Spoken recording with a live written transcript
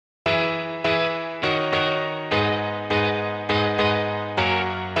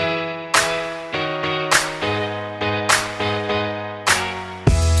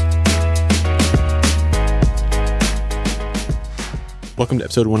Welcome to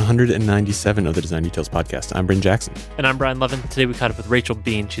episode 197 of the Design Details Podcast. I'm Bryn Jackson. And I'm Brian Levin. Today we caught up with Rachel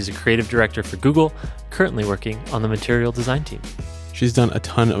Bean. She's a creative director for Google, currently working on the material design team. She's done a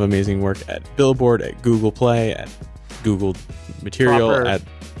ton of amazing work at Billboard, at Google Play, at Google Material.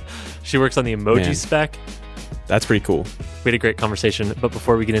 She works on the emoji spec. That's pretty cool. We had a great conversation, but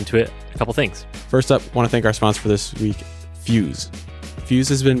before we get into it, a couple things. First up, want to thank our sponsor for this week, Fuse. Fuse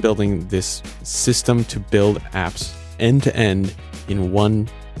has been building this system to build apps end-to-end in one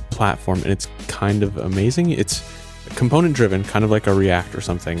platform, and it's kind of amazing. It's component driven, kind of like a React or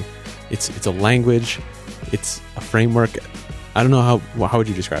something. It's a language, it's a framework. I don't know how would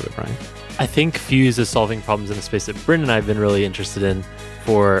you describe it, Brian? I think Fuse is solving problems in a space that Bryn and I have been really interested in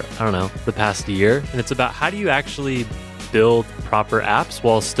for, the past year. And it's about how do you actually build proper apps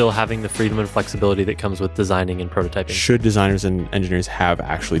while still having the freedom and flexibility that comes with designing and prototyping. Should designers and engineers have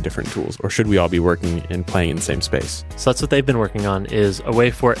actually different tools, or should we all be working and playing in the same space? So that's what they've been working on, is a way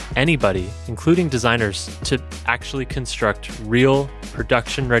for anybody, including designers, to actually construct real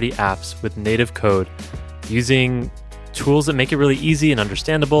production-ready apps with native code using tools that make it really easy and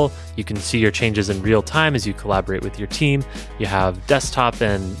understandable. You can see your changes in real time as you collaborate with your team. You have desktop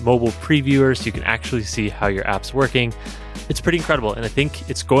and mobile previewers, so you can actually see how your app's working. It's pretty incredible, and I think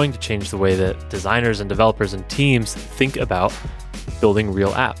it's going to change the way that designers and developers and teams think about building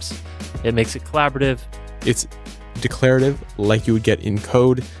real apps. It makes it collaborative. It's declarative, like you would get in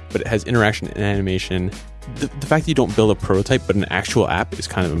code, but it has interaction and animation. The fact that you don't build a prototype, but an actual app is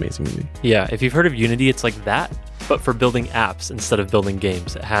kind of amazing to me. Yeah, if you've heard of Unity, it's like that, but for building apps instead of building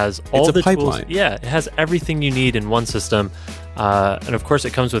games. It has all the pipeline. Tools. Yeah, it has everything you need in one system. And of course,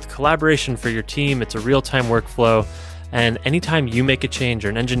 it comes with collaboration for your team. It's a real-time workflow. And anytime you make a change or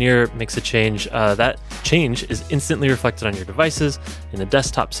an engineer makes a change, that change is instantly reflected on your devices in the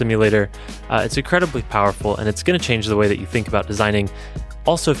desktop simulator. It's incredibly powerful, and it's going to change the way that you think about designing.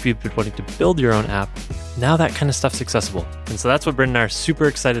 Also, if you've been wanting to build your own app, now that kind of stuff's accessible. And so that's what Bryn and I are super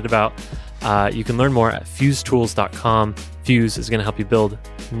excited about. You can learn more at fusetools.com. Fuse is going to help you build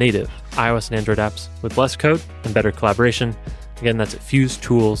native iOS and Android apps with less code and better collaboration. Again, that's at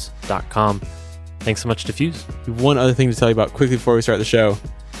fusetools.com. Thanks so much to Fuse. One other thing to tell you about quickly before we start the show.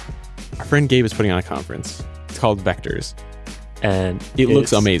 Our friend Gabe is putting on a conference. It's called Vectors. And it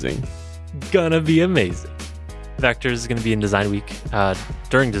looks amazing. Gonna be amazing. Vectors is going to be in Design Week,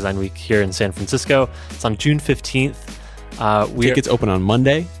 during Design Week here in San Francisco. It's on June 15th. Tickets open on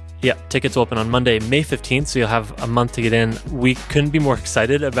Monday. Yeah, tickets open on Monday, May 15th, so you'll have a month to get in. We couldn't be more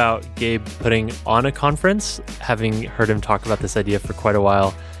excited about Gabe putting on a conference, having heard him talk about this idea for quite a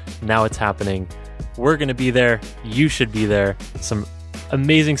while. Now it's happening. We're going to be there. You should be there. Some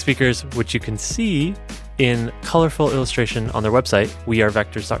amazing speakers, which you can see in colorful illustration on their website,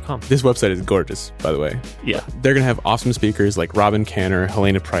 wearevectors.com. This website is gorgeous, by the way. Yeah. They're going to have awesome speakers like Robin Canner,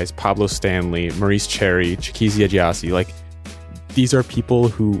 Helena Price, Pablo Stanley, Maurice Cherry, Chikizia Giassi. Like, these are people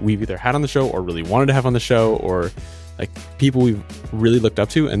who we've either had on the show or really wanted to have on the show, or like people we've really looked up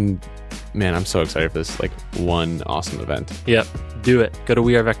to. And man, I'm so excited for this one awesome event. Yep. Do it. Go to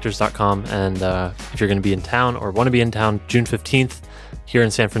wearevectors.com. And if you're going to be in town or want to be in town, June 15th, here in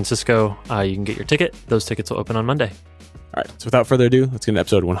San Francisco, you can get your ticket. Those tickets will open on Monday. All right. So without further ado, let's get into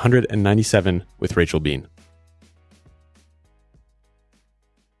episode 197 with Rachel Bean.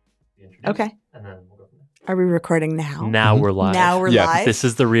 Okay. And then we'll go from there. Are we recording now? Now we're live. Now we're live? This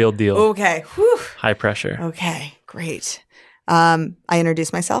is the real deal. Okay. Whew. High pressure. Okay. Great. I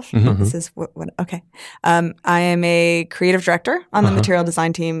introduced myself. Mm-hmm. This is what okay. I am a creative director on the material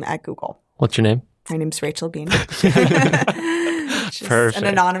design team at Google. What's your name? My name's Rachel Bean. Perfect. An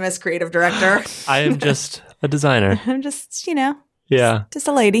anonymous creative director. I am just a designer. I'm just, Yeah. just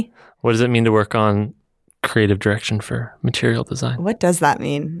a lady. What does it mean to work on creative direction for material design? What does that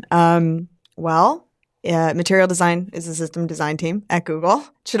mean? Material design is a system design team at Google.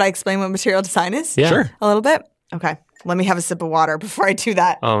 Should I explain what material design is? Yeah. Sure. A little bit? Okay. Let me have a sip of water before I do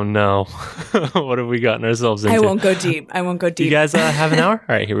that. Oh, no. What have we gotten ourselves into? I won't go deep. You guys have an hour?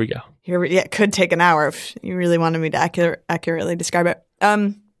 All right, here we go. It could take an hour if you really wanted me to accurately describe it.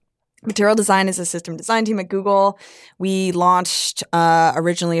 Material design is a system design team at Google. We launched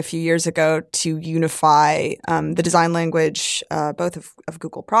originally a few years ago to unify the design language, both of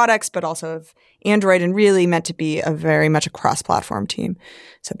Google products, but also of Android, and really meant to be very much a cross-platform team,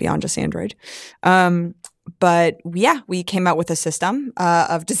 so beyond just Android. We came out with a system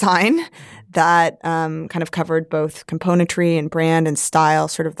of design that kind of covered both componentry and brand and style,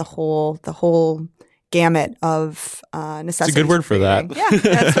 sort of the whole gamut of necessities. It's a good word for that. Yeah,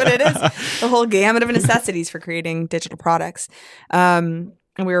 that's what it is. The whole gamut of necessities for creating digital products.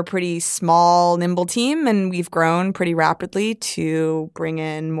 And we were a pretty small, nimble team, and we've grown pretty rapidly to bring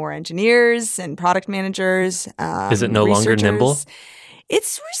in more engineers and product managers. Is it no longer nimble? We're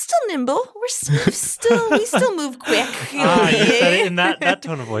still nimble. We still move quick. You said it in that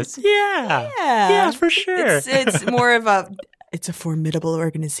tone of voice. Yeah, for sure. It's more of it's a formidable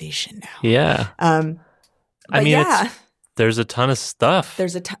organization now. Yeah. But there's a ton of stuff.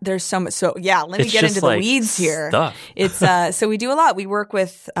 There's so much. So yeah, let me get into the weeds here. Stuff. It's so we do a lot. We work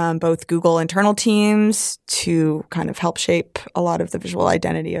with both Google internal teams to kind of help shape a lot of the visual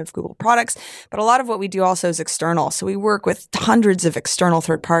identity of Google products, but a lot of what we do also is external. So we work with hundreds of external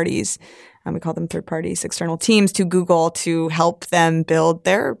third parties. We call them third parties, external teams to Google to help them build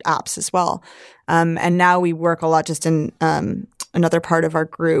their apps as well. And now we work a lot just in another part of our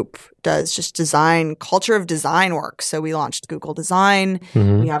group does just design, culture of design work. So we launched Google Design.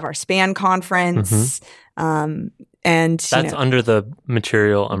 Mm-hmm. We have our SPAN conference. And that's under the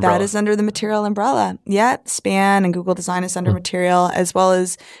Material umbrella. That is under the Material umbrella. Yeah, SPAN and Google Design is under Material, as well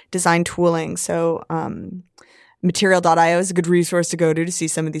as design tooling. So Material.io is a good resource to go to see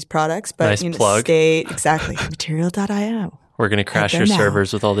some of these products. But nice plug. Exactly. Material.io. We're going to crash your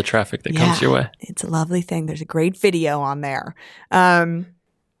servers with all the traffic that comes your way. It's a lovely thing. There's a great video on there.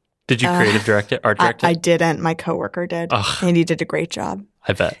 Did you creative direct it, art direct it? I didn't. My coworker did. Ugh. And he did a great job.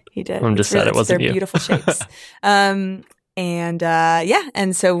 I bet. He did. I'm just sad it wasn't they're you. Beautiful shapes. And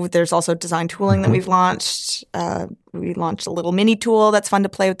so there's also design tooling that we've launched. We launched a little mini tool that's fun to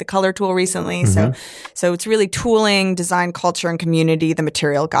play with, the color tool recently. So it's really tooling, design culture, and community, the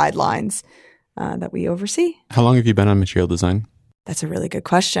Material guidelines that we oversee. How long have you been on material design? That's a really good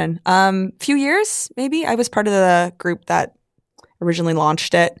question. Few years, maybe. I was part of the group that originally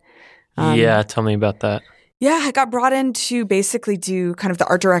launched it. Tell me about that. Yeah, I got brought in to basically do kind of the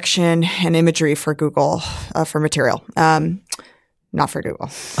art direction and imagery for Google, for Material. Not for Google.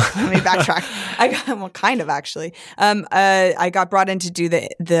 Let me backtrack. Kind of actually. I got brought in to do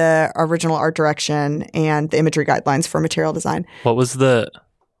the original art direction and the imagery guidelines for Material design. What was the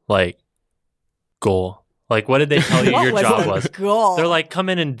goal? Like, what did they tell you your job was? Goal? They're like, come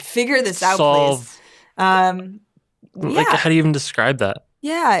in and figure this out, solve. Please. Like, how do you even describe that?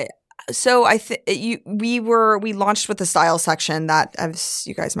 Yeah. So we launched with the style section that, as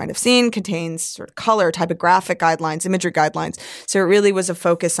you guys might have seen, contains sort of color, typographic guidelines, imagery guidelines. So it really was a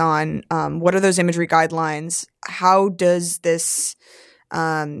focus on what are those imagery guidelines? How does this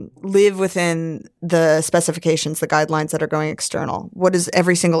live within the specifications, the guidelines that are going external? What is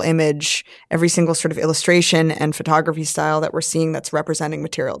every single image, every single sort of illustration and photography style that we're seeing that's representing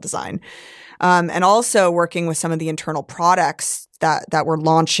Material design? And also working with some of the internal products that we're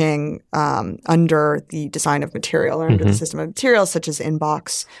launching under the design of Material or under the system of Material, such as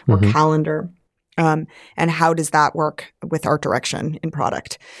Inbox or Calendar. And how does that work with art direction in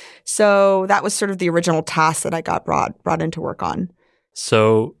product? So that was sort of the original task that I got brought in to work on.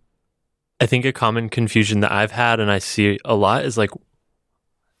 So I think a common confusion that I've had and I see a lot is like,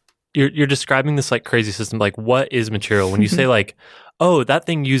 you're describing this like crazy system. Like, what is Material? When you say like, oh, that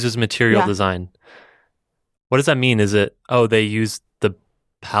thing uses Material design. What does that mean? Is it, they use the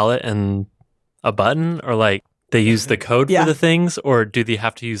palette and a button, or like they use the code for the things, or do they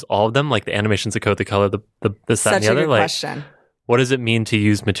have to use all of them? Like the animations, the code, the color, the this, that, and the other? Such a good question. What does it mean to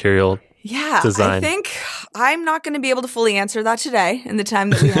use Material design? I think I'm not going to be able to fully answer that today in the time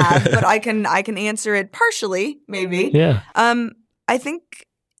that we have, but I can answer it partially, maybe. Yeah. I think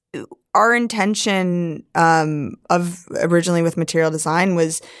our intention of originally with Material design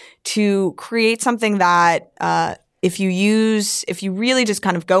was to create something that if you really just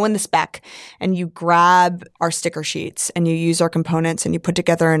kind of go in the spec and you grab our sticker sheets and you use our components and you put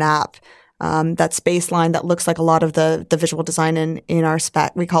together an app that's baseline, that looks like a lot of the visual design in our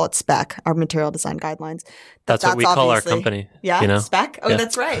spec. We call it spec, our Material design guidelines. That's what we call our company. Yeah, you know? spec? Oh,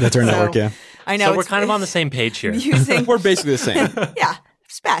 that's right. That's our network, yeah. I know. So we're kind of on the same page here. We're basically the same. Yeah,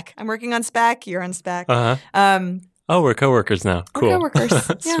 spec. I'm working on spec. You're on spec. We're coworkers now. Cool. We're coworkers.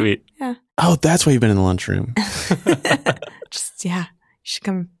 Yeah, Sweet. Yeah. Oh, that's why you've been in the lunchroom. You should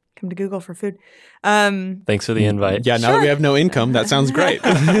come to Google for food. Thanks for the invite. Yeah, now that we have no income, that sounds great.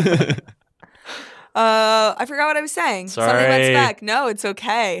 I forgot what I was saying. Sorry. Something about spec. No, it's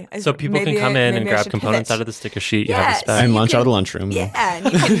okay. So people can come in and grab components out of the sticker sheet. You have the spec. And lunch out of the lunchroom. Yeah, and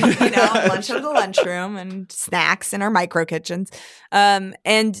you can, lunch out of the lunchroom and snacks in our micro kitchens.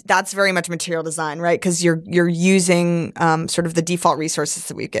 And that's very much Material design, right? Because you're using sort of the default resources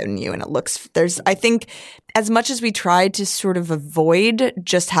that we've given you, and I think as much as we tried to sort of avoid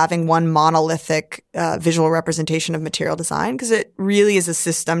just having one monolithic visual representation of Material design, because it really is a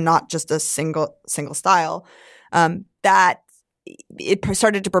system, not just a single style, that it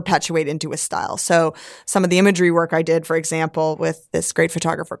started to perpetuate into a style. So some of the imagery work I did, for example, with this great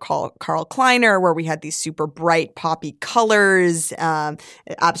photographer Carl Kleiner, where we had these super bright poppy colors,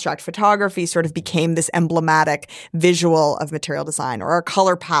 abstract photography sort of became this emblematic visual of material design, or our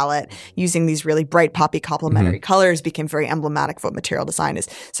color palette using these really bright poppy complementary colors became very emblematic of what material design is.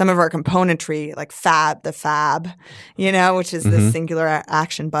 Some of our componentry, like the fab, which is this singular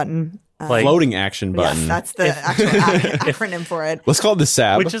action button. Floating action button. Yes, that's the actual acronym for it. Let's call it the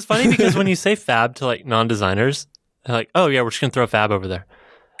SAB. Which is funny because when you say fab to like non-designers, they're like, "Oh yeah, we're just gonna throw fab over there."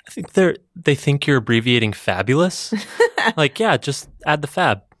 I think they think you're abbreviating fabulous. Like, yeah, just add the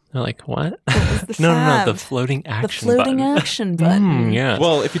fab. They're like, what? No, the floating action button. The floating action button. Yeah.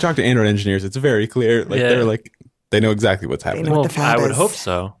 Well, if you talk to Android engineers, it's very clear. Like they're like, they know exactly what's happening. know what the fab I would is. hope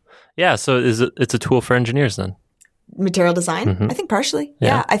so. Yeah. So it's a tool for engineers then? Material design? I think partially.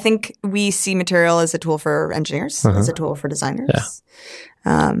 Yeah. I think we see material as a tool for engineers, as a tool for designers.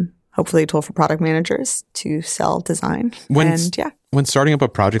 Yeah. Hopefully a tool for product managers to sell design. When starting up a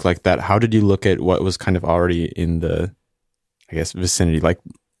project like that, how did you look at what was kind of already in the, I guess, vicinity? Like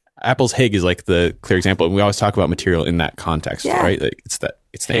Apple's Hig is like the clear example. And we always talk about material in that context, right? Like it's the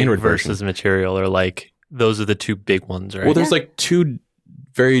Android versus version. Material, or like those are the two big ones, right? Well, there's like two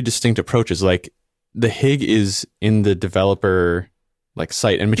very distinct approaches. Like the Hig is in the developer like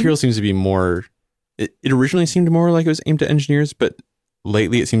site, and Material seems to be more. It originally seemed more like it was aimed at engineers, but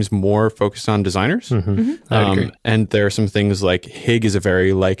lately it seems more focused on designers. I agree. And there are some things like Hig is a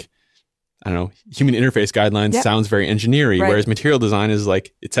very like, I don't know, human interface guidelines sounds very engineering, whereas material design is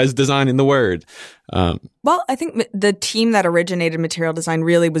like, it says design in the word. Well, I think the team that originated material design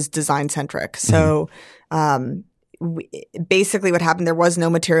really was design centric. So basically what happened, there was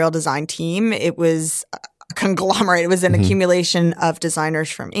no material design team. It was a conglomerate. It was an accumulation of designers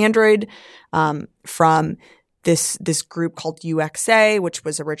from Android, from this group called UXA, which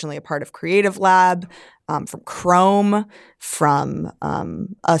was originally a part of Creative Lab, from Chrome, from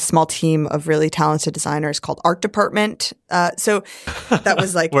a small team of really talented designers called Art Department. So that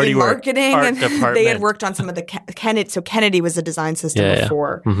was like in marketing, and they had worked on some of the Kennedy. So Kennedy was a design system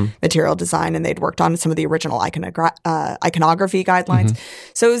before material design, and they'd worked on some of the original iconography guidelines.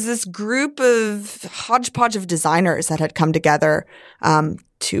 So it was this group of hodgepodge of designers that had come together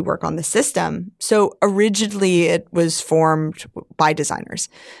to work on the system. So originally it was formed by designers.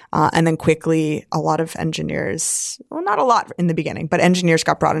 And then quickly a lot of engineers, well, not a lot in the beginning, but engineers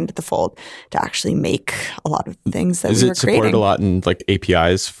got brought into the fold to actually make a lot of things that we were creating. Is it supported a lot in like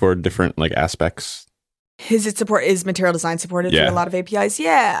APIs for different like aspects? Is material design supported through a lot of APIs?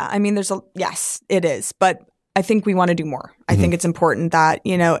 Yeah. I mean, yes, it is. But I think we want to do more. I think it's important that,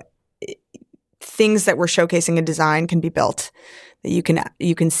 things that we're showcasing in design can be built. That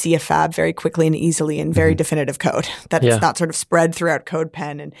you can see a fab very quickly and easily in very definitive code. That it's not sort of spread throughout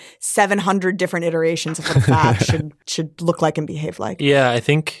CodePen and 700 different iterations of what a fab should look like and behave like. Yeah,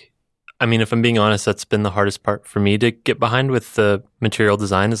 I mean, if I'm being honest, that's been the hardest part for me to get behind with the material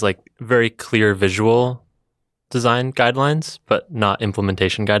design, is like very clear visual design guidelines, but not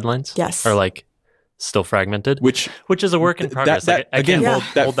implementation guidelines. Yes. Or like still fragmented, which is a work in progress. That, I can't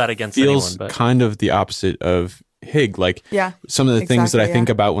hold that against feels anyone. But kind of the opposite of Hig. Like some of the things that I think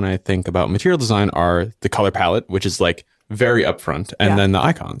about when I think about material design are the color palette, which is like very upfront, and then the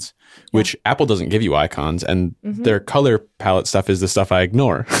icons, which Apple doesn't give you icons, and their color palette stuff is the stuff I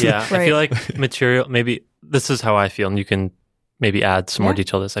ignore. Yeah, I feel like material, maybe this is how I feel, and you can maybe add some more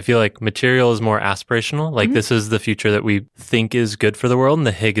detail to this. I feel like material is more aspirational. Like this is the future that we think is good for the world, and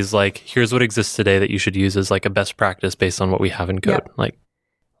the Hig is like, here's what exists today that you should use as like a best practice based on what we have in code. Like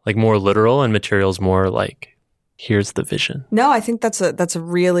more literal, and material is more like, here's the vision. No, I think it's a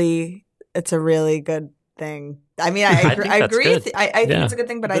really good thing. I mean, I agree. I think it's a good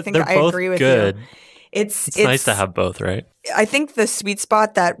thing, but I think I agree with you. It's nice to have both, right? I think the sweet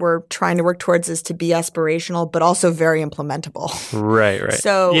spot that we're trying to work towards is to be aspirational, but also very implementable. Right.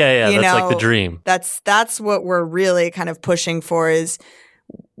 So that's like the dream. That's what we're really kind of pushing for. Is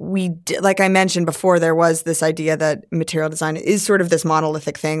like I mentioned before, there was this idea that material design is sort of this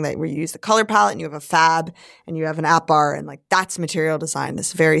monolithic thing that where you use the color palette and you have a fab and you have an app bar, and like that's material design,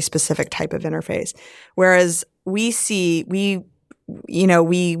 this very specific type of interface. Whereas we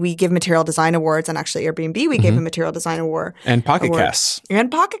give material design awards, and actually Airbnb, we gave a material design award. And Pocket Casts. And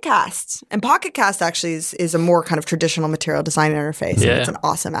Pocket Casts. And Pocket Cast actually is a more kind of traditional material design interface. Yeah. And it's an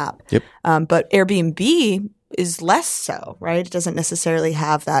awesome app. Yep. But Airbnb is less so, right? It doesn't necessarily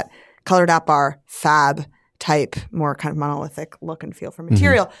have that colored app bar, fab type, more kind of monolithic look and feel for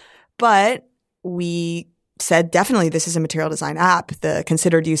material. But we said, definitely this is a material design app. The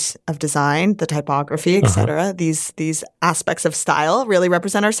considered use of design, the typography, etc. These aspects of style really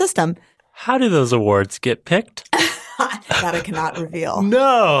represent our system. How do those awards get picked? That I cannot reveal.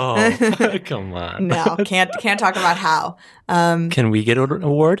 No. Come on. No, can't talk about how. Can we get an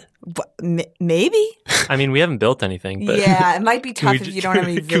award? Maybe. I mean, we haven't built anything, but Yeah, it might be tough if you don't have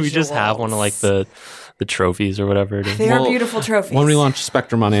any visuals. Can we just have one of like the trophies or whatever it is? They are beautiful trophies. When we launch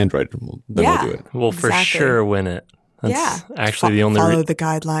Spectrum on Android, then we'll do it. We'll for sure win it. That's actually the only follow the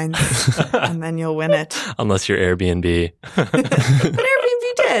guidelines, and then you'll win it. Unless you're Airbnb. But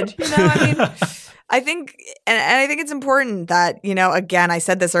Airbnb did. I mean, I think it's important that, again, I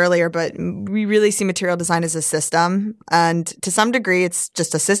said this earlier, but we really see material design as a system. And to some degree, it's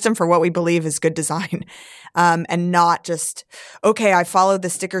just a system for what we believe is good design. And not just, okay, I followed the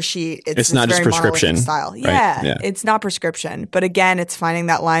sticker sheet. It's not just prescription style. Right? Yeah, it's not prescription. But again, it's finding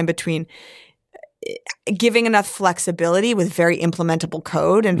that line between giving enough flexibility with very implementable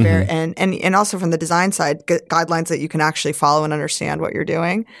code and and also from the design side, guidelines that you can actually follow and understand what you're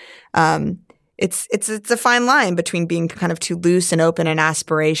doing. It's a fine line between being kind of too loose and open and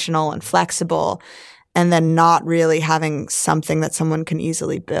aspirational and flexible, and then not really having something that someone can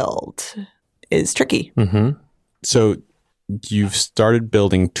easily build is tricky. Mm-hmm. So you've started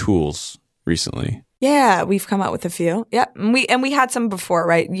building tools recently. Yeah, we've come out with a few. Yep, and we had some before,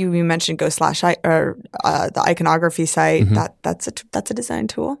 right? You mentioned Go Slash or the iconography site. Mm-hmm. That's a design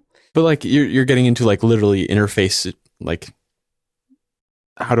tool. But like you're getting into like literally interface, like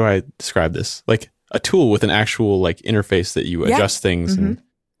how do I describe this? Like a tool with an actual like interface that you adjust things. Mm-hmm. And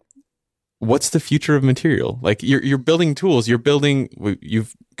what's the future of material? Like you're building tools.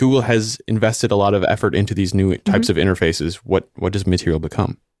 Google has invested a lot of effort into these new types of interfaces. What does material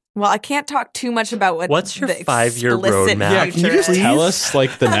become? Well, I can't talk too much about what's your 5-year roadmap. Yeah, can you just tell us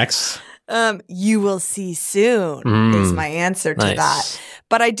like the next? You will see soon is my answer to that.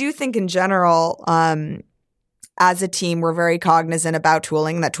 But I do think in general, as a team, we're very cognizant about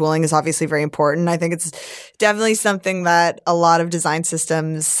tooling. That tooling is obviously very important. I think it's definitely something that a lot of design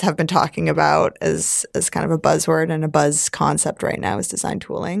systems have been talking about as kind of a buzzword and a buzz concept right now is design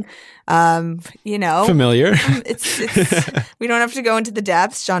tooling. Familiar. It's we don't have to go into the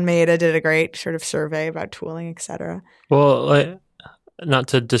depths. John Maeda did a great sort of survey about tooling, et cetera. Well, not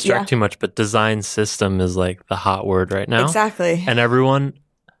to distract too much, but design system is like the hot word right now. Exactly. And everyone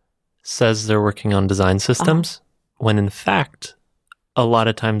says they're working on design systems when in fact, a lot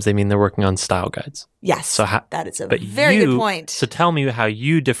of times they mean they're working on style guides. Yes, so that is a very good point. So tell me how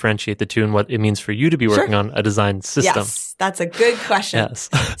you differentiate the two and what it means for you to be working on a design system. Yes, that's a good question. Yes.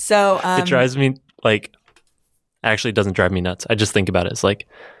 So it drives me actually it doesn't drive me nuts. I just think about it. It's like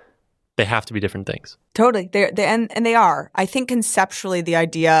they have to be different things. Totally. They are. I think conceptually the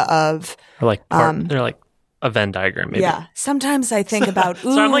idea of they're like a Venn diagram, maybe. Yeah. Sometimes I think about,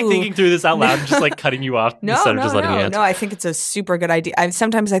 So I'm like thinking through this out loud and just like cutting you off instead of just letting you answer. No, I think it's a super good idea.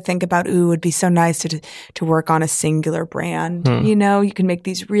 Sometimes I think about, it would be so nice to work on a singular brand. You can make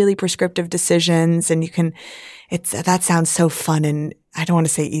these really prescriptive decisions and that sounds so fun and I don't want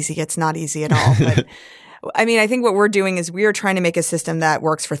to say easy. It's not easy at all. But I mean, I think what we're doing is we are trying to make a system that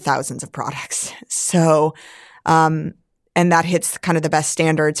works for thousands of products. So, and that hits kind of the best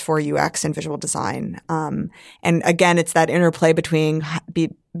standards for UX and visual design. And again, it's that interplay between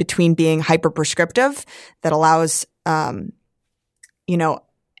being hyper prescriptive that allows,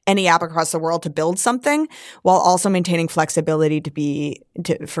 any app across the world to build something while also maintaining flexibility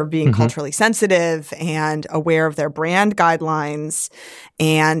for being culturally sensitive and aware of their brand guidelines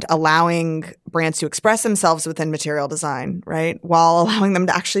and allowing brands to express themselves within material design, right? While allowing them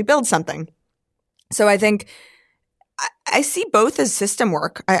to actually build something. So I think I see both as system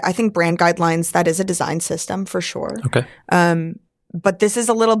work. I think brand guidelines, that is a design system for sure. Okay. But this is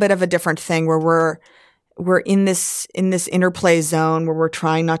a little bit of a different thing where we're in this interplay zone where we're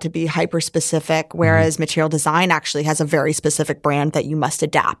trying not to be hyper specific, whereas material design actually has a very specific brand that you must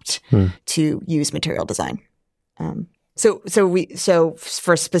adapt to use material design. So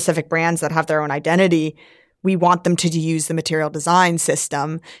for specific brands that have their own identity, we want them to use the material design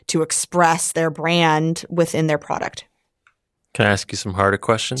system to express their brand within their product. Can I ask you some harder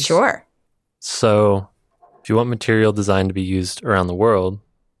questions? Sure. So if you want material design to be used around the world,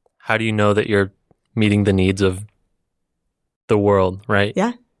 how do you know that you're meeting the needs of the world, right?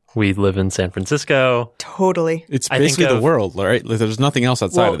 Yeah. We live in San Francisco. Totally. It's basically the world, right? Like, there's nothing else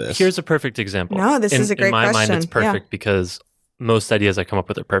outside of this. Here's a perfect example. No, this is a great question. In my mind, it's perfect because most ideas I come up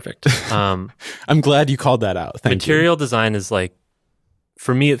with are perfect. I'm glad you called that out. Thank you. Material design is like,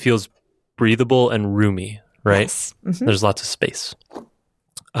 for me, it feels breathable and roomy, right? Yes. Mm-hmm. There's lots of space.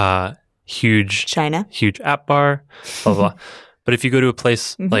 huge China. huge app bar, blah, blah, blah. But if you go to a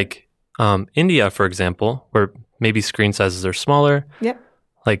place like India, for example, where maybe screen sizes are smaller, Yep.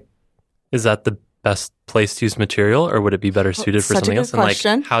 like, is that the best place to use material, or would it be better suited for Such a something good else?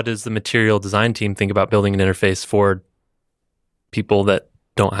 question. And like, how does the material design team think about building an interface for people that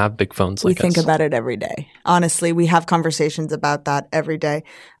don't have big phones We like think us? about it every day. Honestly, we have conversations about that every day.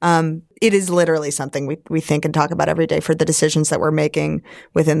 It is literally something we think and talk about every day for the decisions that we're making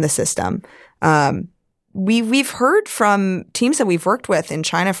within the system. We've heard from teams that we've worked with in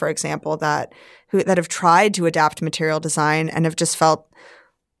China, for example, that have tried to adapt material design and have just felt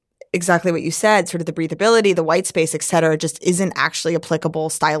exactly what you said, sort of the breathability, the white space, et cetera, just isn't actually applicable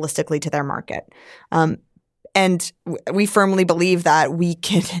stylistically to their market. And we firmly believe that we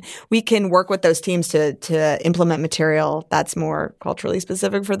can work with those teams to implement material that's more culturally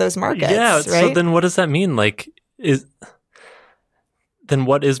specific for those markets. Yeah. right? So then what does that mean? Like, then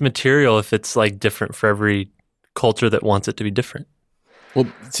what is material if it's like different for every culture that wants it to be different? Well,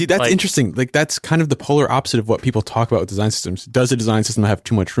 see, that's Like- interesting. Like, that's kind of the polar opposite of what people talk about with design systems. Does a design system have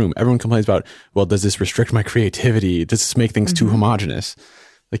too much room? Everyone complains about, well, does this restrict my creativity? Does this make things too homogenous?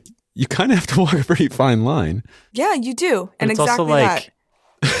 Like, you kind of have to walk a pretty fine line. Yeah, you do. And it's exactly also like,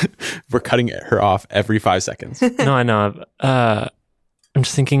 that. We're cutting her off every 5 seconds. no, I know. I'm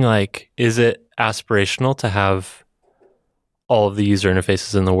just thinking, like, is it aspirational to have all of the user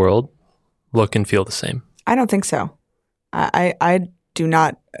interfaces in the world look and feel the same? I don't think so. I do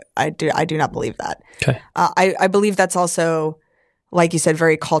not. I do not believe that. Okay. I believe that's also, like you said,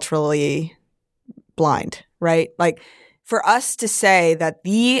 very culturally blind, right? Like, for us to say that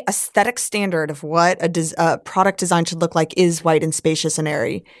the aesthetic standard of what a product design should look like is white and spacious and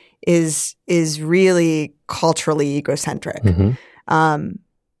airy is really culturally egocentric.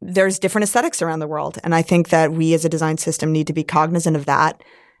 There's different aesthetics around the world, and I think that we as a design system need to be cognizant of that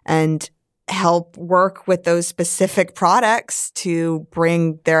and help work with those specific products to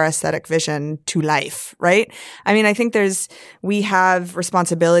bring their aesthetic vision to life, right? I mean, I think we have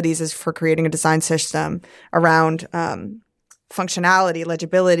responsibilities as for creating a design system around functionality,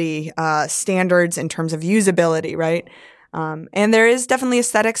 legibility, standards in terms of usability, right? And there is definitely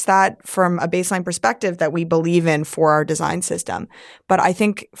aesthetics that, from a baseline perspective, that we believe in for our design system. But I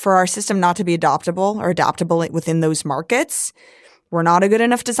think for our system not to be adaptable within those markets, we're not a good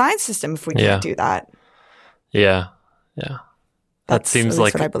enough design system if we can't do that. Yeah. Yeah. That seems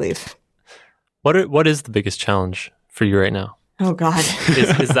like what I believe. What is the biggest challenge for you right now? Oh God.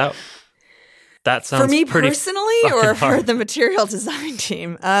 Is that sounds for me pretty personally, or for hard. the material design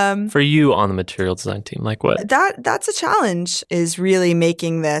team? For you on the material design team, like what? That's a challenge. Is really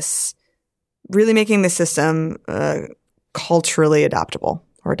making the system culturally adaptable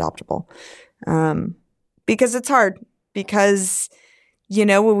or adoptable, because it's hard. Because,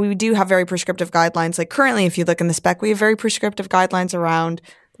 we do have very prescriptive guidelines. Like currently, if you look in the spec, we have very prescriptive guidelines around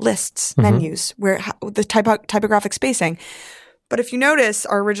lists, menus, the typographic spacing. But if you notice,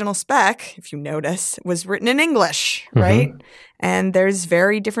 our original spec, was written in English, right? And there's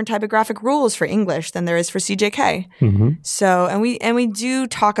very different typographic rules for English than there is for CJK. So, and we do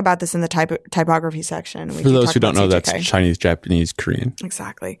talk about this in the typography section. For those who don't know, that's Chinese, Japanese, Korean.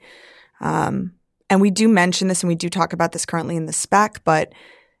 Exactly. And we do mention this and we do talk about this currently in the spec, but,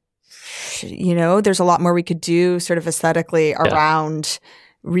 there's a lot more we could do sort of aesthetically around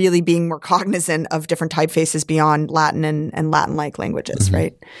really being more cognizant of different typefaces beyond Latin and Latin-like languages,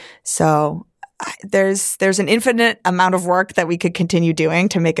 right? So there's an infinite amount of work that we could continue doing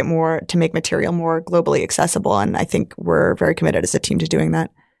to make material more globally accessible. And I think we're very committed as a team to doing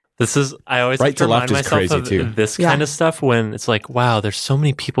that. I always Right have to to left remind is myself crazy of too. this kind of stuff when it's like, wow, there's so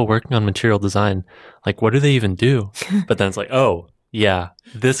many people working on material design. Like, what do they even do? But then it's like, oh, yeah,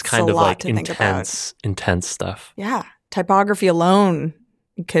 this kind of like intense stuff. Yeah. Typography alone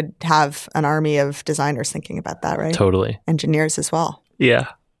could have an army of designers thinking about that, right? Totally. Engineers as well. Yeah.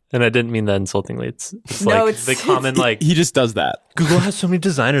 And I didn't mean that insultingly. It's No, like it's- the common like He just does that. Google has so many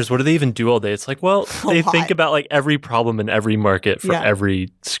designers. What do they even do all day? It's like, well, they lot. think about like every problem in every market for Yeah. every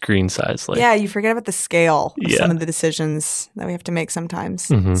screen size. Like, Yeah, you forget about the scale of Yeah. some of the decisions that we have to make sometimes.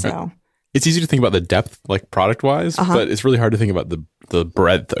 So It's easy to think about the depth, like product wise, but it's really hard to think about the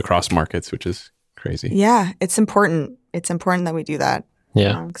breadth across markets, which is crazy. yeah, it's important. It's important that we do that.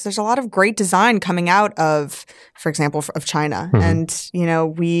 yeah. Because there's a lot of great design coming out of, for example, of China. And,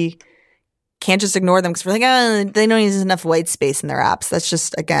 we can't just ignore them because we're like, oh, they don't use enough white space in their apps. That's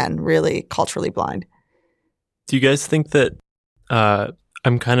just, again, really culturally blind. Do you guys think that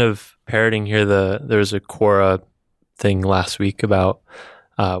I'm kind of parroting here there was a Quora thing last week about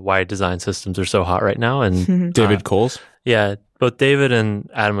why design systems are so hot right now, and David Coles. yeah, both David and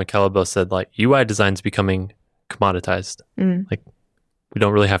Adam McKellar both said like UI design is becoming commoditized. Like we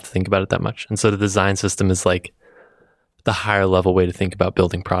don't really have to think about it that much. And so the design system is like the higher level way to think about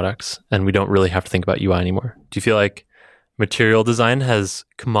building products. And we don't really have to think about UI anymore. Do you feel like material design has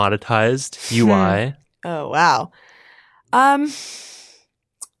commoditized UI? Oh, wow.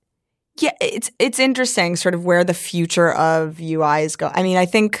 Yeah, it's interesting sort of where the future of UI is going. I mean, I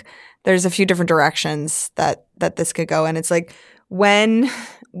think there's a few different directions that this could go. And it's like when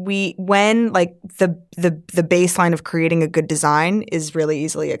like the baseline of creating a good design is really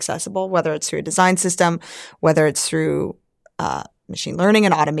easily accessible, whether it's through a design system, whether it's through machine learning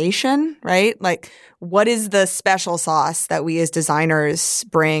and automation, right? Like what is the special sauce that we as designers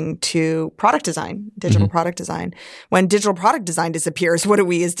bring to product design, digital product design? When digital product design disappears, what do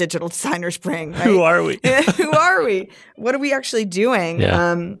we as digital designers bring? Right? Who are we? Who are we? What are we actually doing?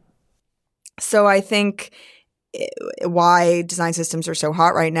 Yeah. So I think why design systems are so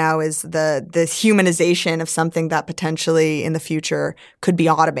hot right now is the humanization of something that potentially in the future could be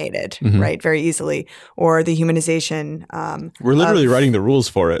automated, right, very easily, or the humanization. We're literally writing the rules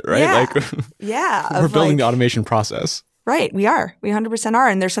for it, right? Yeah, like we're building the automation process. Right, we are. We 100% are.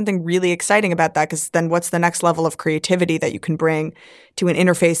 And there's something really exciting about that because then what's the next level of creativity that you can bring to an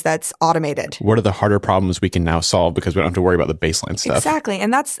interface that's automated? What are the harder problems we can now solve because we don't have to worry about the baseline stuff? Exactly.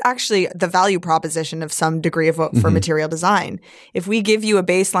 And that's actually the value proposition of some degree of for material design. If we give you a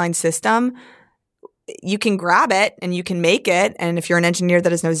baseline system, you can grab it and you can make it. And if you're an engineer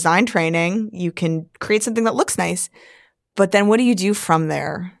that has no design training, you can create something that looks nice. But then what do you do from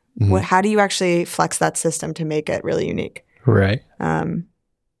there? How do you actually flex that system to make it really unique? Right.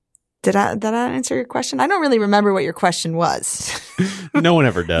 Did I answer your question? I don't really remember what your question was. No one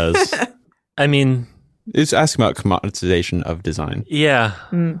ever does. I mean, it's asking about commoditization of design. Yeah.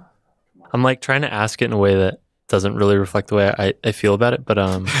 I'm like trying to ask it in a way that doesn't really reflect the way I feel about it. But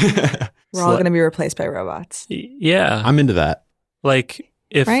we're all going to be replaced by robots. Yeah. I'm into that. Like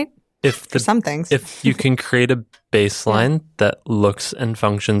if for some things, if you can create a baseline that looks and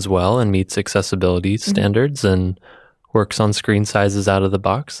functions well and meets accessibility standards and works on screen sizes out of the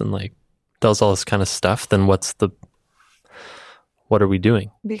box and like does all this kind of stuff, then what are we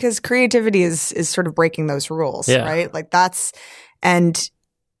doing? Because creativity is sort of breaking those rules, right? Like and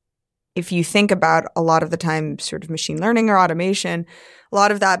if you think about a lot of the time sort of machine learning or automation, a lot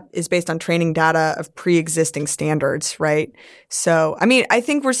of that is based on training data of pre-existing standards, right? So, I mean, I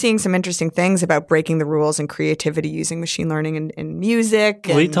think we're seeing some interesting things about breaking the rules and creativity using machine learning in music.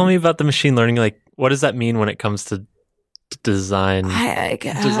 Will you tell me about the machine learning? Like, what does that mean when it comes to design?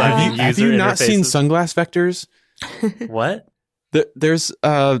 Have you not seen sunglass vectors? What? There's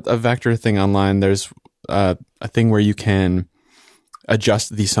a vector thing online. There's a thing where you can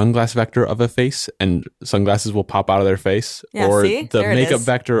adjust the sunglass vector of a face and sunglasses will pop out of their face, or the makeup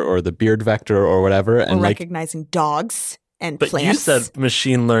vector or the beard vector or whatever. And or recognizing dogs and but plants. You said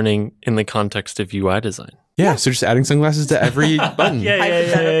machine learning in the context of UI design. Yeah, so just adding sunglasses to every button.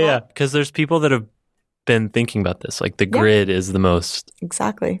 Yeah. Because there's people that have been thinking about this. Like the grid is the most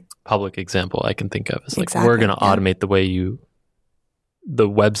public example I can think of. It's like we're going to automate the way the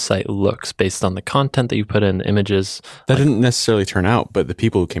website looks based on the content that you put in, images. That didn't necessarily turn out, but the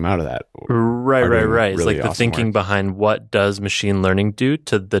people who came out of that right. Really it's like the awesome thinking work behind what does machine learning do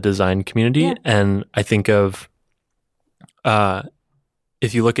to the design community. And I think of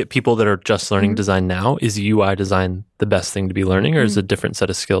if you look at people that are just learning design now, is UI design the best thing to be learning, or is it a different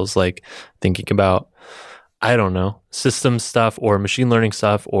set of skills like thinking about, I don't know, system stuff or machine learning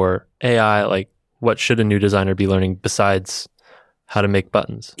stuff or AI? Like what should a new designer be learning besides how to make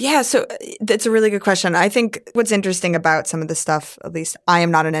buttons? Yeah, so that's a really good question. I think what's interesting about some of the stuff, at least I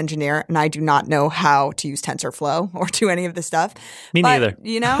am not an engineer and I do not know how to use TensorFlow or do any of this stuff. Me neither.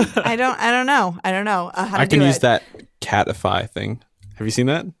 You know, I don't know. I don't know how to do it. I can use that Catify thing. Have you seen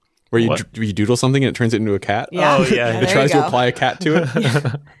that? Where you doodle something and it turns it into a cat? Yeah. Oh, yeah. It tries to apply a cat to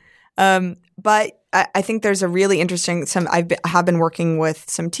it. But I think there's a really interesting, I have been working with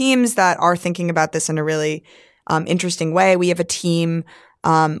some teams that are thinking about this in a really interesting way. We have a team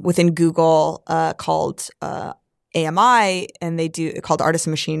within Google called AMI, and they do called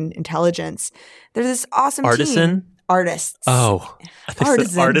Artisan Machine Intelligence. There's this awesome team. Artists. Oh,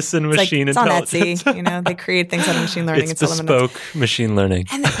 Artisan Machine Intelligence. It's on Etsy. They create things out of machine learning. It's bespoke machine learning.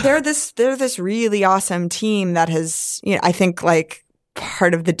 And they're this really awesome team that has, I think like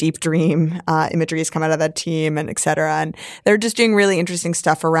part of the Deep Dream imagery has come out of that team and et cetera. And they're just doing really interesting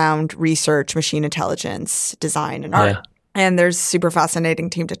stuff around research, machine intelligence, design, and art. Yeah. And there's a super fascinating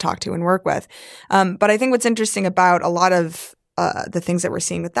team to talk to and work with. But I think what's interesting about a lot of the things that we're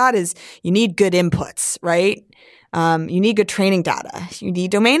seeing with that is you need good inputs, right? You need good training data. You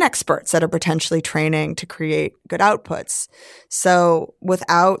need domain experts that are potentially training to create good outputs. So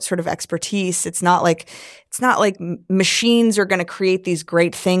without sort of expertise, it's not like machines are going to create these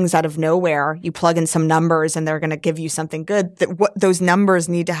great things out of nowhere. You plug in some numbers and they're going to give you something good. Those numbers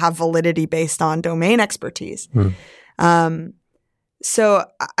need to have validity based on domain expertise. So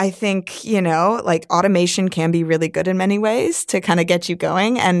I think, like automation can be really good in many ways to kind of get you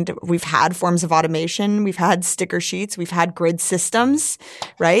going. And we've had forms of automation. We've had sticker sheets. We've had grid systems,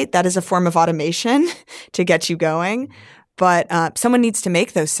 right? That is a form of automation to get you going. But someone needs to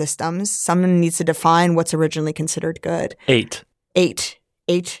make those systems. Someone needs to define what's originally considered good. 8. 8.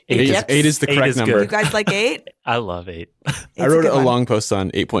 8. 8 is the correct number. You guys like 8? I love 8. I wrote a long post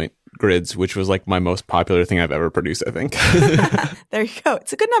on 8-point grids, which was like my most popular thing I've ever produced, I think. There you go.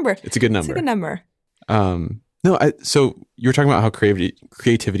 It's a good number. It's a good number. It's a good number. So you were talking about how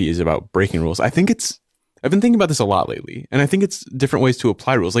creativity is about breaking rules. I've been thinking about this a lot lately, and I think it's different ways to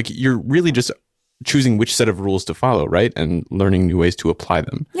apply rules. Like you're really just choosing which set of rules to follow, right? And learning new ways to apply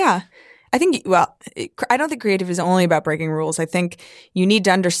them. Yeah. I think, I don't think creative is only about breaking rules. I think you need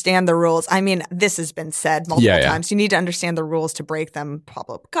to understand the rules. I mean, this has been said multiple times. You need to understand the rules to break them.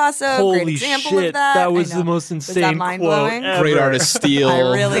 Pablo Picasso, great example of that. That was the most insane quote ever. Great artist steal. I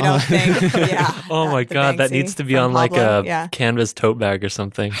really don't think, Oh my God, that needs to be on like a canvas tote bag or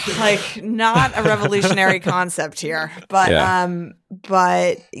something. Like not a revolutionary concept here. But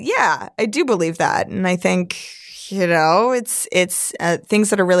yeah, I do believe that. And I think, it's things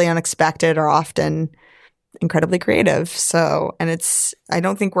that are really unexpected are often incredibly creative. So, and I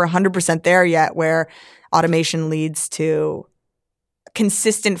don't think we're 100% there yet where automation leads to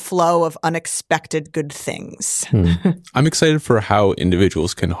consistent flow of unexpected good things. I'm excited for how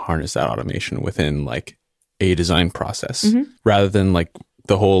individuals can harness that automation within like a design process rather than like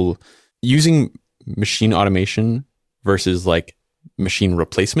the whole using machine automation versus like machine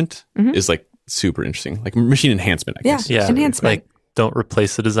replacement is like super interesting. Like machine enhancement, I guess. Yeah. Enhancement. Like don't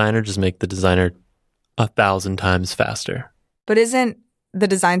replace the designer, just make the designer 1,000 times faster. But isn't the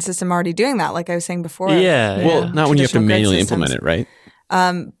design system already doing that? Like I was saying before. Yeah. Well, not when you have to manually implement it, right?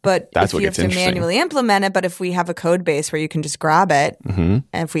 But that's if you have to manually implement it, but if we have a code base where you can just grab it, and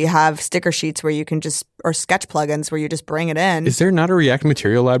if we have sticker sheets where you can or sketch plugins where you just bring it in. Is there not a React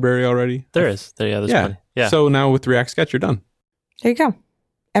material library already? There is. There's plenty. Yeah. So now with React Sketch, you're done. There you go.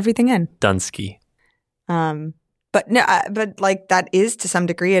 Everything in. Dunsky. But no, but like that is to some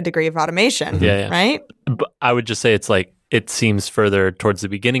degree a degree of automation. Yeah. Right? But I would just say it's like it seems further towards the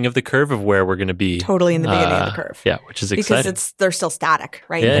beginning of the curve of where we're going to be. Totally in the beginning of the curve. Yeah, which is exciting. Because they're still static,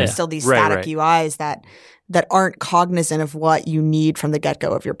 right? Yeah, There's still these static UIs that aren't cognizant of what you need from the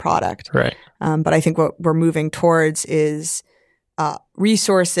get-go of your product. Right. But I think what we're moving towards is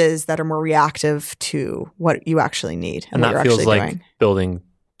resources that are more reactive to what you actually need and what you're actually doing. And that feels like building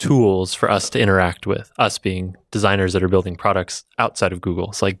tools for us to interact with, us being designers that are building products outside of Google.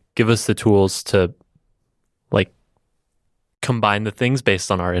 It's like, give us the tools to like combine the things based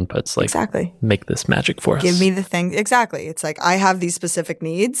on our inputs. Like exactly. Make this magic for us. Give me the thing. Exactly. It's like, I have these specific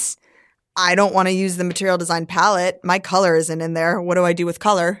needs. I don't want to use the material design palette. My color isn't in there. What do I do with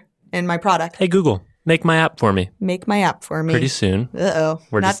color in my product? Hey, Google, make my app for me. Make my app for me. Pretty soon. Uh-oh.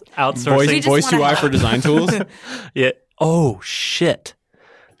 We're just outsourcing. Voice UI for design tools? Yeah. Oh, shit.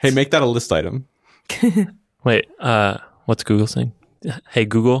 Hey, make that a list item. Wait, what's Google saying? Hey,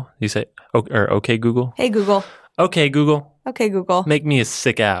 Google, you say, or okay, Google? Hey, Google. Okay, Google. Okay, Google. Make me a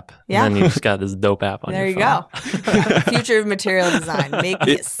sick app. Yeah. And then you just got this dope app on there your phone. There you go. Future of material design. Make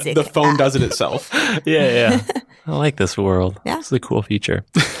me a sick The phone app. does it itself. Yeah. I like this world. Yeah. It's a cool feature.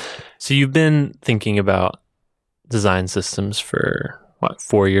 So you've been thinking about design systems for,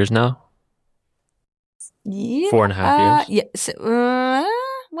 4 years now? Yeah. 4.5 years? Yeah.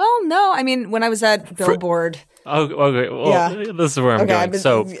 Well, no. I mean, when I was at Billboard. Oh, okay. Well, this is where I'm going.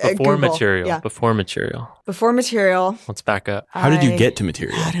 So before material. Before material. Let's back up. How did you get to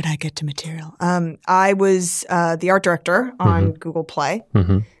material? How did I get to material? I was the art director on Google Play.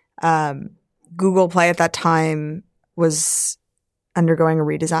 Google Play at that time was undergoing a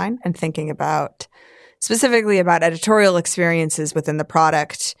redesign and thinking specifically about editorial experiences within the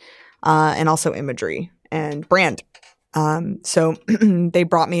product and also imagery and brand. So they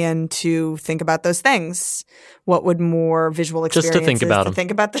brought me in to think about those things. What would more visual experiences? Just to think about them.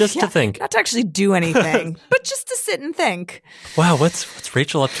 Think about just to think. Not to actually do anything, but just to sit and think. Wow, what's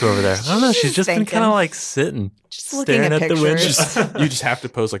Rachel up to over there? I don't know. She's just been kind of like sitting, just looking at the window. You just have to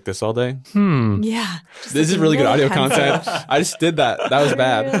pose like this all day? Yeah. This is really good audio content. I just did that. That was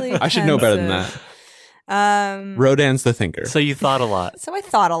bad. Really I should know better than that. Rodin's the thinker. So you thought a lot. So I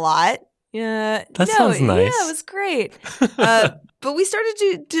thought a lot. Yeah, That sounds nice. Yeah, it was great. But we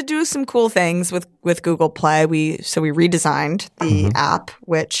started to do some cool things with Google Play. We redesigned the app,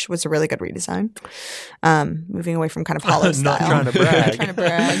 which was a really good redesign. Moving away from kind of hollow style. Not trying to brag. Not trying to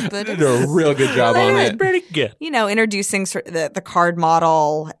brag, but You did a real good job on it. Pretty good. Introducing the card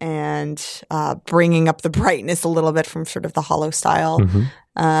model and bringing up the brightness a little bit from sort of the hollow style.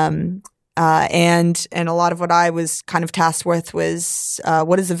 And a lot of what I was kind of tasked with was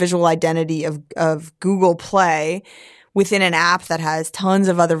what is the visual identity of Google Play within an app that has tons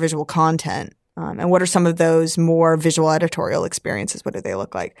of other visual content, and what are some of those more visual editorial experiences? What do they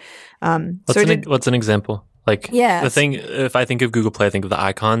look like? What's an example? Like Yes. the thing, if I think of Google Play, I think of the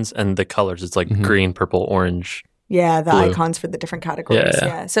icons and the colors. It's like green, purple, orange. Yeah, the Blue. icons for the different categories.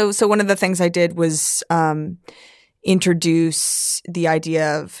 Yeah. So one of the things I did was introduce the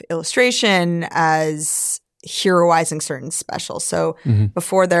idea of illustration as heroizing certain specials. So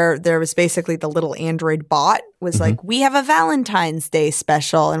before there was basically the little Android bot was like, we have a Valentine's Day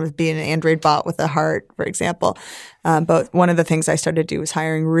special, and would be an Android bot with a heart, for example. But one of the things I started to do was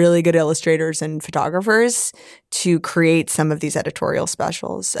hiring really good illustrators and photographers to create some of these editorial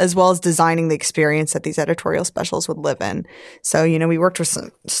specials, as well as designing the experience that these editorial specials would live in. So, we worked with some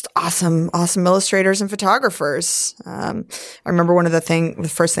just awesome illustrators and photographers. I remember one of the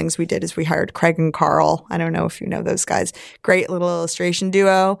first things we did is we hired Craig and Carl. I don't know if you know those guys. Great little illustration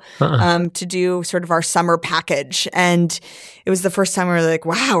duo to do sort of our summer package. And it was the first time we were like,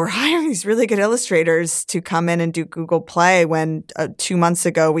 wow, we're hiring these really good illustrators to come in and do Google Play when 2 months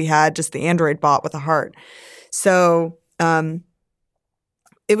ago we had just the Android bot with a heart. So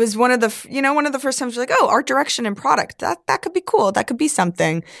it was one of the first times we're like, oh, art direction and product, that could be cool. That could be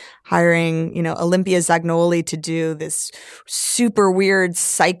something. Hiring, Olympia Zagnoli to do this super weird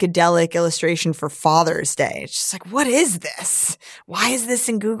psychedelic illustration for Father's Day. It's just like, what is this? Why is this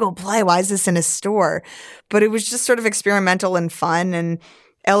in Google Play? Why is this in a store? But it was just sort of experimental and fun and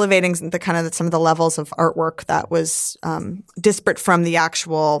elevating some of the levels of artwork that was disparate from the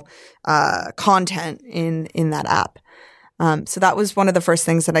actual content in that app. So that was one of the first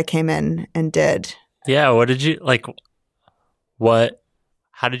things that I came in and did. Yeah. What did you like?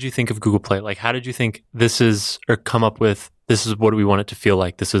 How did you think of Google Play? Like, how did you think come up with this is what we want it to feel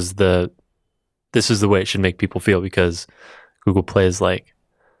like? This is the way it should make people feel, because Google Play is like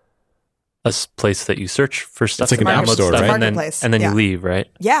a place that you search for stuff. It's like an app store, right? And then you leave, right?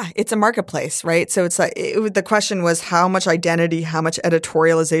 Yeah, it's a marketplace, right? So it's like the question was how much identity, how much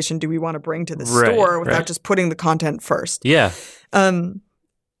editorialization do we want to bring to the store without just putting the content first? Yeah.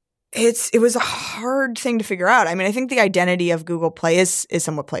 It was a hard thing to figure out. I mean, I think the identity of Google Play is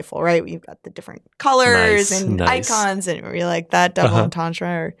somewhat playful, right? You've got the different colors and icons, and we're like that double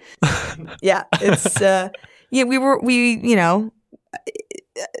entendre. Yeah, it's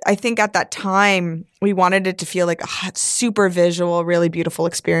I think at that time we wanted it to feel like a super visual, really beautiful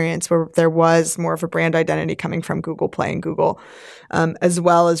experience where there was more of a brand identity coming from Google Play and Google, as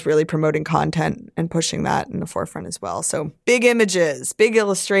well as really promoting content and pushing that in the forefront as well. So big images, big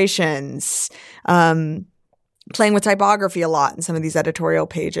illustrations, playing with typography a lot in some of these editorial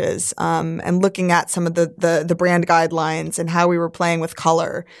pages, and looking at some of the brand guidelines and how we were playing with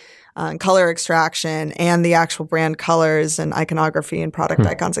color extraction and the actual brand colors and iconography and product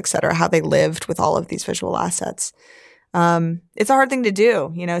icons, et cetera, how they lived with all of these visual assets. It's a hard thing to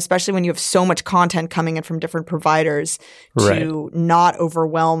do, especially when you have so much content coming in from different providers to not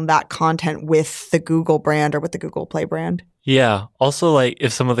overwhelm that content with the Google brand or with the Google Play brand. Yeah. Also, like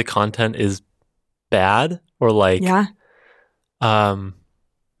if some of the content is bad or like,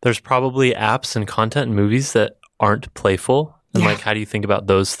 there's probably apps and content and movies that aren't playful. And like, how do you think about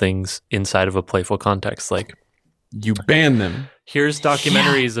those things inside of a playful context? Like, you ban them. Here's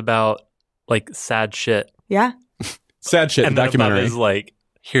documentaries about like sad shit. Yeah. Sad shit and documentary. Is like,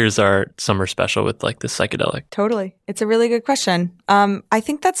 here's our summer special with like this psychedelic. Totally. It's a really good question. I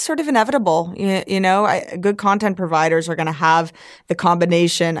think that's sort of inevitable. Good content providers are going to have the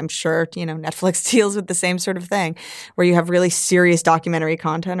combination. I'm sure, Netflix deals with the same sort of thing where you have really serious documentary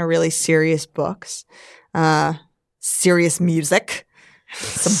content or really serious books. Serious music,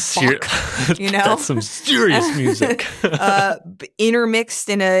 some Bach, That's some serious music. Intermixed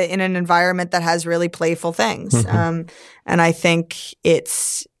in an environment that has really playful things. And I think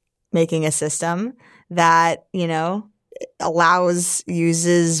it's making a system that,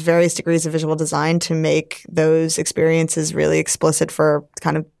 uses various degrees of visual design to make those experiences really explicit for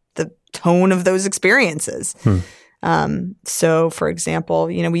kind of the tone of those experiences. So, for example,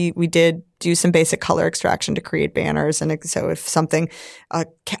 we did do some basic color extraction to create banners. And so if something, a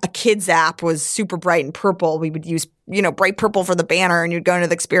kid's app was super bright and purple, we would use, bright purple for the banner, and you'd go into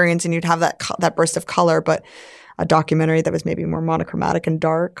the experience and you'd have that burst of color. But a documentary that was maybe more monochromatic and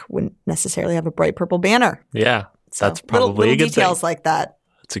dark wouldn't necessarily have a bright purple banner. Yeah. So That's probably little a good details thing. like that.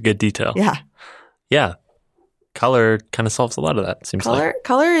 It's a good detail. Yeah. Yeah. Color kind of solves a lot of that, seems like.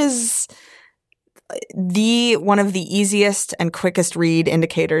 Color is one of the easiest and quickest read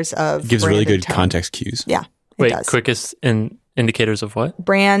indicators of Gives really brand and good tone. context cues. Yeah, it Wait, does. quickest indicators of what?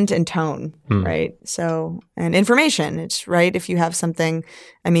 Brand and tone, right? So, and information. It's right. If you have something,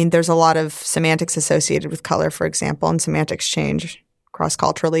 there's a lot of semantics associated with color, for example, and semantics change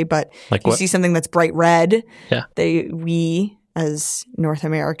cross-culturally. But Like if you what? see something that's bright red, Yeah. we as North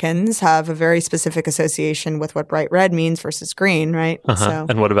Americans have a very specific association with what bright red means versus green, right? Uh-huh. So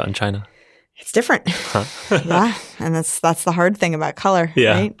And what about in China? it's different. Yeah, and that's the hard thing about color,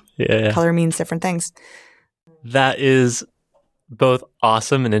 Yeah. right? Yeah. Color means different things. That is both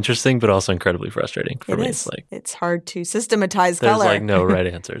awesome and interesting, but also incredibly frustrating for It me. is. It's like It's hard to systematize there's color. like no right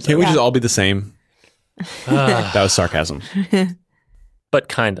answers. Can't we Yeah. just all be the same? Ah, That was sarcasm. but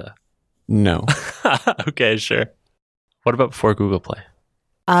kinda. No. Okay, sure. What about before Google Play?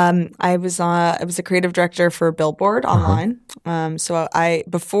 I was a creative director for Billboard online. So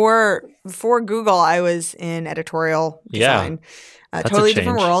before Google, I was in editorial Yeah. design. That's a Totally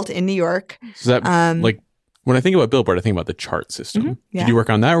different change. world in New York. So that when I think about Billboard, I think about the chart system. yeah. Did you work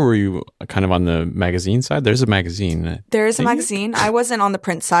on that, or were you kind of on the magazine side? There's a magazine. There is a think? magazine. I wasn't on the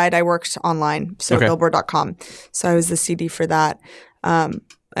print side. I worked online, so Okay. Billboard.com. So I was the CD for that.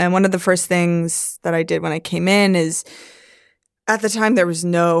 And one of the first things that I did when I came in is, at the time, there was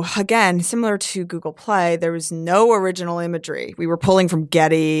no, again, similar to Google Play, there was no original imagery. We were pulling from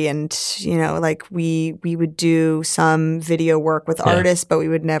Getty, and, we would do some video work with artists, but we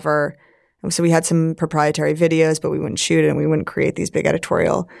would never, so we had some proprietary videos, but we wouldn't shoot it, and we wouldn't create these big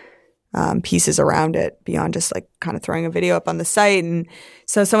editorial pieces around it beyond just like kind of throwing a video up on the site. And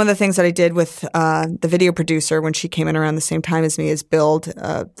so some of the things that I did with the video producer when she came in around the same time as me is build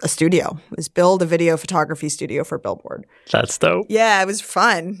a studio, build a video photography studio for Billboard. That's dope. Yeah, it was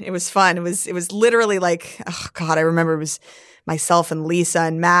fun. It was fun. It was literally like, oh God, I remember it was myself and Lisa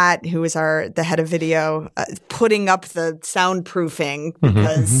and Matt, who was the head of video, putting up the soundproofing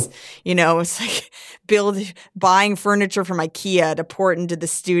because, it's like buying furniture from IKEA to port into the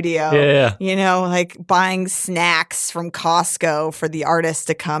studio. Yeah. Like buying snacks from Costco for the artist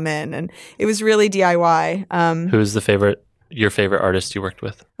to come in. And it was really DIY. Who's your favorite artist you worked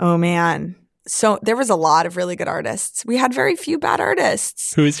with? Oh, man. So there was a lot of really good artists. We had very few bad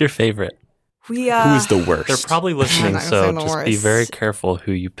artists. Who is your favorite? Who is the worst? They're probably listening, not gonna so say the just be worst. very careful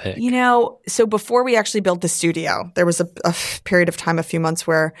who you pick. So before we actually built the studio, there was a period of time, a few months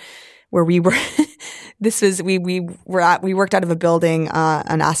where we were, we worked out of a building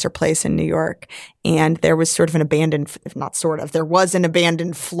on Astor Place in New York, and there was sort of an abandoned, if not sort of, there was an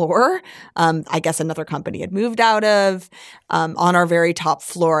abandoned floor. I guess another company had moved out of, on our very top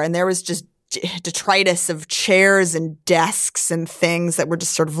floor, and there was just detritus of chairs and desks and things that were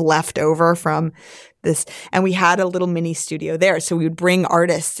just sort of left over from this. And we had a little mini studio there. So we would bring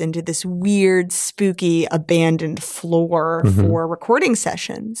artists into this weird, spooky, abandoned floor for recording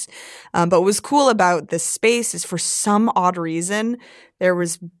sessions. But what was cool about this space is for some odd reason, there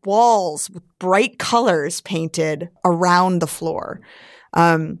was walls with bright colors painted around the floor.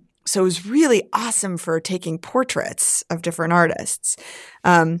 So it was really awesome for taking portraits of different artists.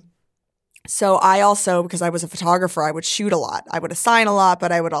 So I also, because I was a photographer, I would shoot a lot. I would assign a lot,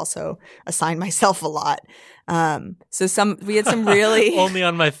 but I would also assign myself a lot. So we had some really Only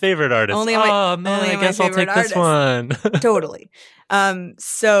on my favorite artist. Only on my- oh man, only I on my guess I'll favorite take this one. totally.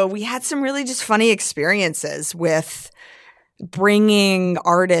 So we had some really just funny experiences with bringing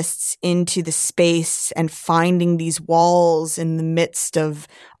artists into the space and finding these walls in the midst of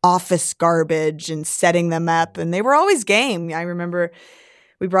office garbage and setting them up. And they were always game. I remember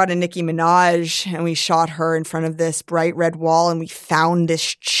we brought in Nicki Minaj and we shot her in front of this bright red wall, and we found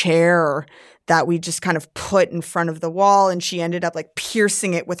this chair that we just kind of put in front of the wall, and she ended up like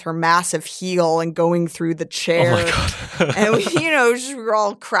piercing it with her massive heel and going through the chair. Oh my God. And we were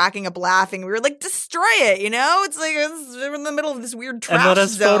all cracking up laughing. We were like, destroy it, It's like we're in the middle of this weird trash And let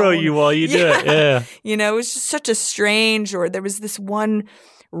us zone. photo you while you do it. Yeah. It was just such a strange, or there was this one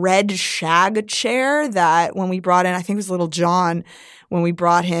red shag chair that when we brought in, I think it was Little John, when we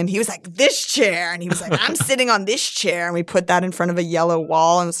brought him, he was like, this chair. And he was like, I'm sitting on this chair. And we put that in front of a yellow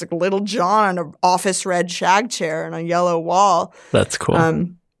wall. And it was like Little John on an office red shag chair and a yellow wall. That's cool.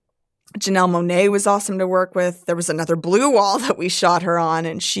 Janelle Monáe was awesome to work with. There was another blue wall that we shot her on,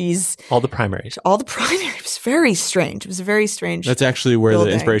 and she's All the primaries. It was very strange. It was a very strange. That's actually where building.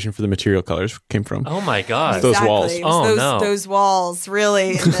 the inspiration for the material colors came from. Oh my God. Those walls. It was Oh, no. those walls,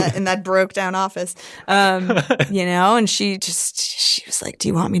 really, in that broke down office. And she was like, "Do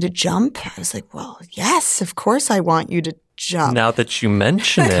you want me to jump?" I was like, "Well, yes, of course I want you to jump." Now that you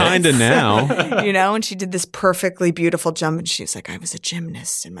mention it. Kind of now. And she did this perfectly beautiful jump, and she was like, "I was a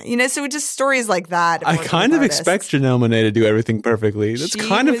gymnast," and so just stories like that. I kind of expect Janelle Monáe to do everything perfectly. That's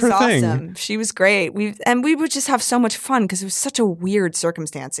kind of her thing. Awesome. She was great. We would just have so much fun because it was such a weird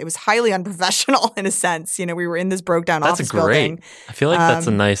circumstance. It was highly unprofessional in a sense. We were in this broke down office building. I feel like that's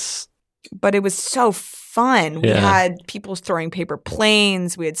a nice. But it was so fun. We had people throwing paper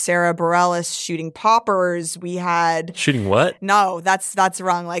planes. We had Sarah Bareilles shooting poppers. We had Shooting what? No, that's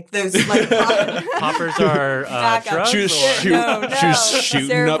wrong. Like those Poppers are drugs. She was shooting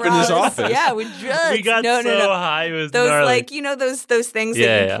Sarah up in his Bareilles. office. Yeah, with drugs. We got high. It was those gnarly. those things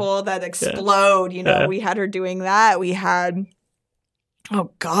that you pull that explode. We had her doing that. We had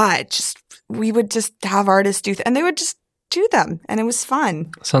we would just have artists do and they would just do them, and it was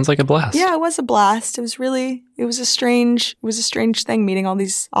fun. Sounds like a blast. Yeah, it was a blast. It was a strange thing meeting all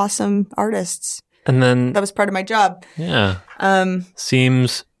these awesome artists. And then That was part of my job. yeah,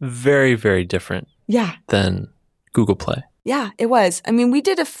 seems very, very different. Yeah. Than Google Play. Yeah, it was. I mean, we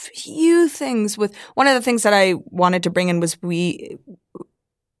did a few things with one of the things that I wanted to bring in was we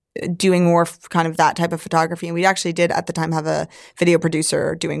doing more kind of that type of photography. And we actually did at the time have a video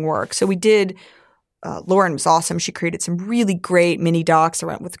producer doing work. So we did. Lauren was awesome. She created some really great mini docs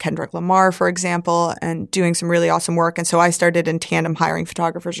around with Kendrick Lamar, for example, and doing some really awesome work. And so I started in tandem hiring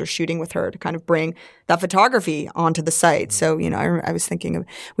photographers or shooting with her to kind of bring that photography onto the site. So, I was thinking of,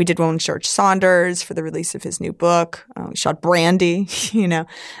 we did one with George Saunders for the release of his new book. We shot Brandy,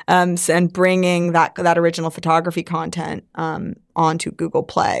 and bringing that original photography content onto Google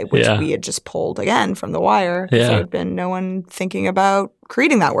Play, which we had just pulled again from The Wire. Yeah. There had been no one thinking about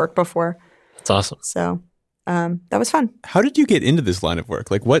creating that work before. That's awesome. So that was fun. How did you get into this line of work?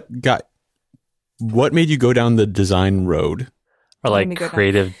 Like, what made you go down the design road? Or like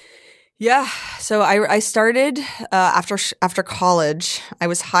creative. Yeah. So I started after college. I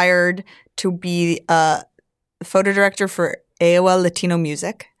was hired to be a photo director for AOL Latino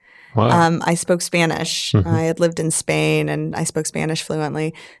Music. Wow. I spoke Spanish. I had lived in Spain and I spoke Spanish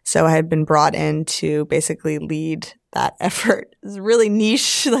fluently. So I had been brought in to basically lead that effort. It's really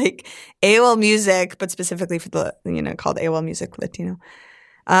niche, like AOL Music, but specifically for the, called AOL Music Latino.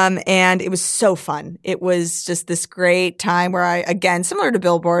 And it was so fun. It was just this great time where I, again, similar to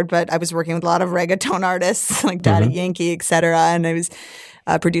Billboard, but I was working with a lot of reggaeton artists like Daddy Yankee, et cetera. And I was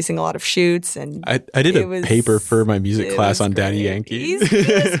producing a lot of shoots. And I did a paper for my music class on Daddy Yankee. He was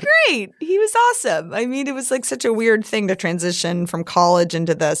great. He was awesome. I mean, it was like such a weird thing to transition from college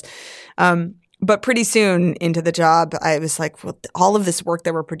into this. But pretty soon into the job, I was like, well, all of this work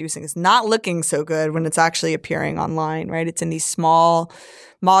that we're producing is not looking so good when it's actually appearing online, right? It's in these small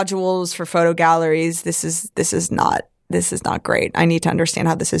modules for photo galleries. This is not great. I need to understand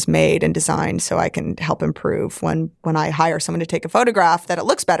how this is made and designed so I can help improve when I hire someone to take a photograph that it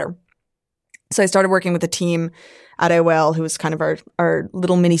looks better. So I started working with a team at AOL who was kind of our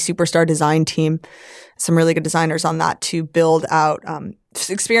little mini superstar design team, some really good designers on that to build out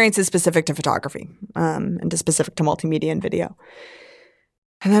experiences specific to photography and specific to multimedia and video.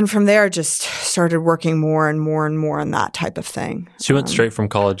 And then from there, just started working more and more and more on that type of thing. So you went straight from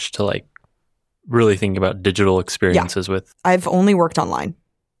college to like really thinking about digital experiences with... I've only worked online.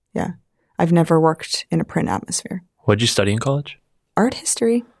 Yeah. I've never worked in a print atmosphere. What did you study in college? Art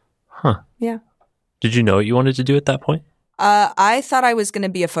history. Huh. Yeah. Did you know what you wanted to do at that point? I thought I was going to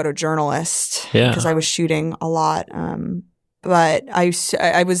be a photojournalist because I was shooting a lot. But I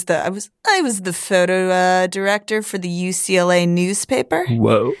was the photo director for the UCLA newspaper.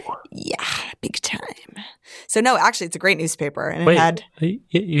 Whoa. Yeah, big time. So no, actually, it's a great newspaper, and Wait, it had.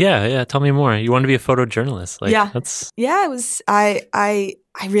 Yeah. Tell me more. You want to be a photojournalist? Like, yeah, that's. Yeah, it was. I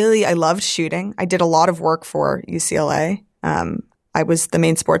loved shooting. I did a lot of work for UCLA. I was the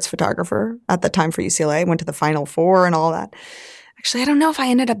main sports photographer at the time for UCLA. Went to the Final Four and all that. Actually, I don't know if I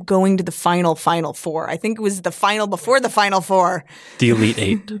ended up going to the Final Four. I think it was the final before the Final Four. The Elite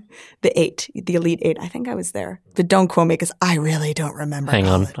Eight. The Elite Eight. I think I was there. But don't quote me because I really don't remember. Hang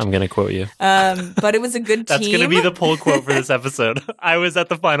on. I'm going to quote you. But it was a good team. That's going to be the poll quote for this episode. I was at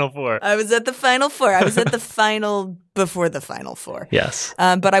the Final Four. I was at the Final Four. I was at the final before the Final Four. Yes.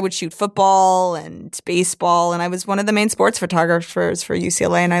 But I would shoot football and baseball, and I was one of the main sports photographers for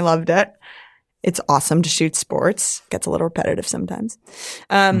UCLA, and I loved it. It's awesome to shoot sports. Gets a little repetitive sometimes.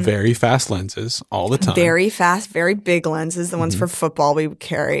 Very fast lenses all the time. Very fast, very big lenses. The ones for football we would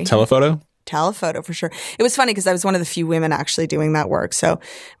carry. Telephoto? Telephoto for sure. It was funny because I was one of the few women actually doing that work. So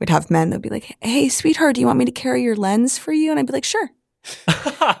we'd have men that'd be like, "Hey, sweetheart, do you want me to carry your lens for you?" And I'd be like, "Sure."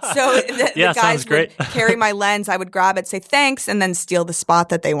 So the guys would carry my lens. I would grab it, say thanks, and then steal the spot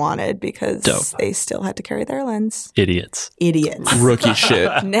that they wanted because they still had to carry their lens. Idiots. Rookie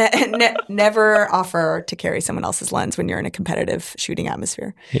shit. Never offer to carry someone else's lens when you're in a competitive shooting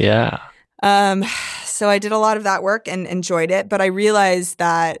atmosphere. Yeah. So I did a lot of that work and enjoyed it, but I realized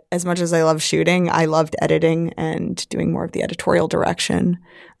that as much as I love shooting, I loved editing and doing more of the editorial direction.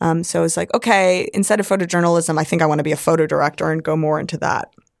 So I was like, okay, instead of photojournalism, I think I want to be a photo director and go more into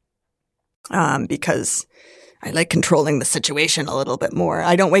that. Because I like controlling the situation a little bit more.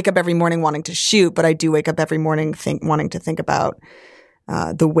 I don't wake up every morning wanting to shoot, but I do wake up every morning wanting to think about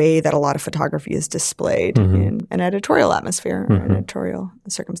the way that a lot of photography is displayed in an editorial atmosphere or an editorial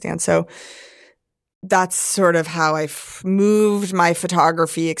circumstance. So that's sort of how I moved my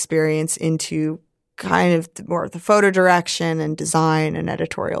photography experience into kind of more of the photo direction and design and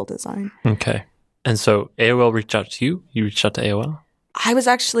editorial design. Okay. And so AOL reached out to you? You reached out to AOL? I was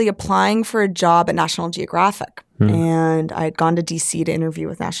actually applying for a job at National Geographic, and I had gone to DC to interview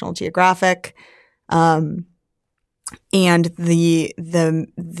with National Geographic. And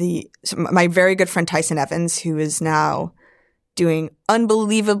so my very good friend Tyson Evans, who is now doing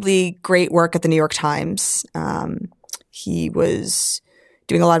unbelievably great work at the New York Times. He was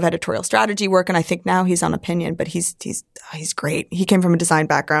doing a lot of editorial strategy work, and I think now he's on Opinion, but he's great. He came from a design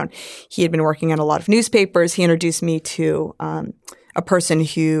background. He had been working on a lot of newspapers. He introduced me to a person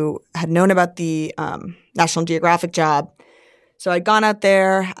who had known about the National Geographic job. So I'd gone out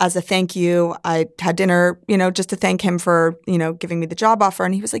there as a thank you. I had dinner, just to thank him for, giving me the job offer.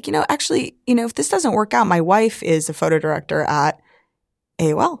 And he was like, actually, if this doesn't work out, my wife is a photo director at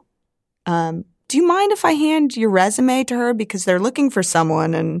AOL. Do you mind if I hand your resume to her? Because they're looking for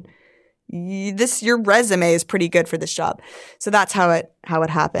someone and your resume is pretty good for this job. So that's how it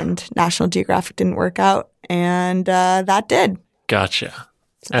happened. National Geographic didn't work out, and that did. Gotcha.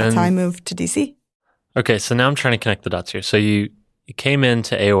 So that's how I moved to DC. Okay, so now I'm trying to connect the dots here. So you came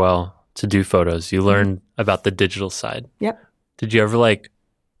into AOL to do photos. You learned about the digital side. Yep. Did you ever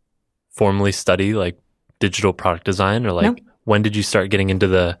formally study digital product design, or No. when did you start getting into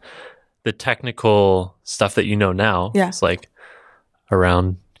the technical stuff that you know now? Yeah. It's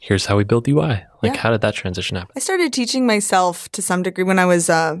around here's how we build UI. Yeah. How did that transition happen? I started teaching myself to some degree when I was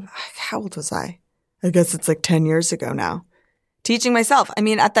how old was I? I guess it's 10 years ago now. Teaching myself. I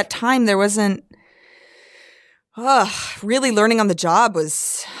mean, at that time there wasn't really learning on the job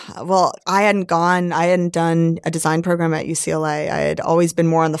was, I hadn't done a design program at UCLA. I had always been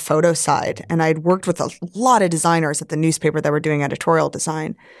more on the photo side, and I'd worked with a lot of designers at the newspaper that were doing editorial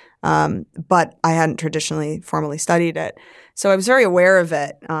design. But I hadn't traditionally formally studied it. So I was very aware of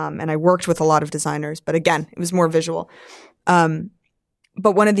it. And I worked with a lot of designers, but again, it was more visual.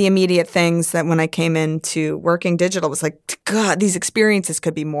 But one of the immediate things that when I came into working digital was God, these experiences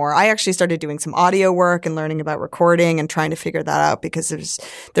could be more. I actually started doing some audio work and learning about recording and trying to figure that out because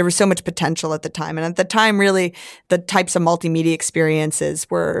there was so much potential at the time. And at the time, really, the types of multimedia experiences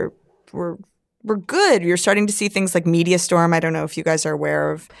were good. You're starting to see things like MediaStorm. I don't know if you guys are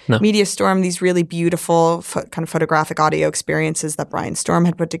aware of MediaStorm, these really beautiful kind of photographic audio experiences that Brian Storm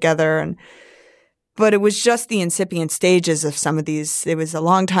had put together. But it was just the incipient stages of some of these. It was a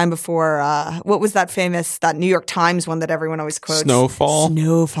long time before, what was that New York Times one that everyone always quotes?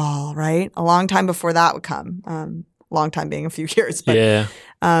 Snowfall, right? A long time before that would come. Long time being a few years. But, yeah.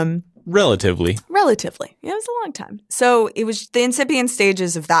 Relatively. Yeah, it was a long time. So it was the incipient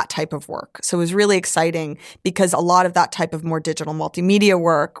stages of that type of work. So it was really exciting because a lot of that type of more digital multimedia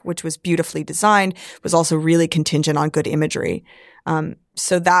work, which was beautifully designed, was also really contingent on good imagery.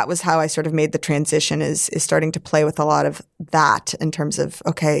 So that was how I sort of made the transition is starting to play with a lot of that in terms of,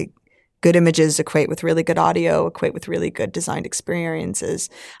 okay, good images equate with really good audio, equate with really good designed experiences.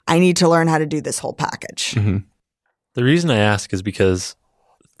 I need to learn how to do this whole package. Mm-hmm. The reason I ask is because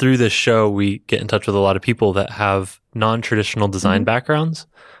through this show, we get in touch with a lot of people that have non-traditional design backgrounds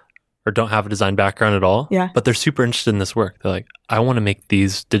or don't have a design background at all. Yeah. But they're super interested in this work. They're like, I want to make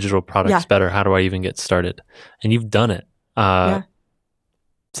these digital products better. How do I even get started? And you've done it.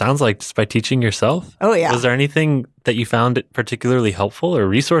 Sounds like just by teaching yourself. Oh, yeah. Was there anything that you found particularly helpful, or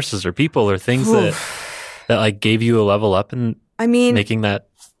resources or people or things that gave you a level up in making that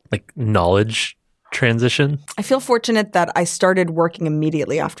knowledge transition? I feel fortunate that I started working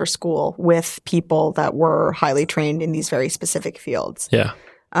immediately after school with people that were highly trained in these very specific fields. Yeah.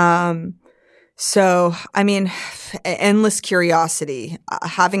 So, I mean, endless curiosity.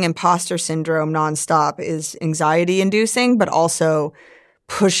 Having imposter syndrome nonstop is anxiety inducing, but also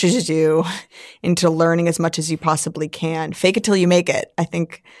pushes you into learning as much as you possibly can. Fake it till you make it. I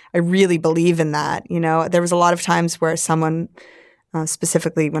really believe in that. You know, there was a lot of times where someone,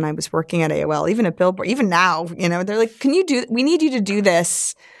 specifically when I was working at AOL, even at Billboard, even now, you know, they're like, we need you to do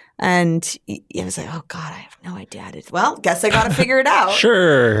this. And I was like, oh God, I have no idea how to. Well, guess I got to figure it out.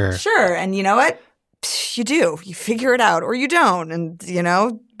 Sure. And you know what? You do. You figure it out or you don't. And, you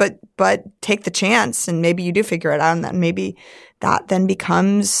know, but take the chance and maybe you do figure it out. And then maybe that then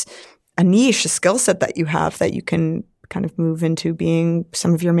becomes a niche, a skill set that you have that you can kind of move into being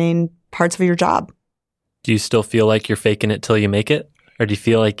some of your main parts of your job. Do you still feel like you're faking it till you make it? Or do you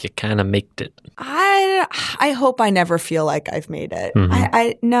feel like you kind of maked it? I hope I never feel like I've made it. Mm-hmm.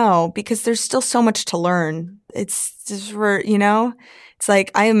 I no, because there's still so much to learn. It's just you know, it's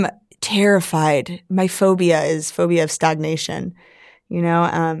like I am terrified. My phobia is phobia of stagnation. You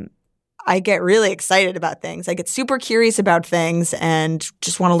know, I get really excited about things. I get super curious about things and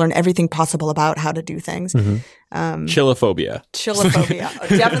just want to learn everything possible about how to do things. Mm-hmm. Chilophobia.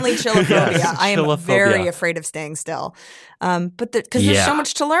 Definitely chilophobia. Yes, I am chilophobia. very afraid of staying still. But because there's so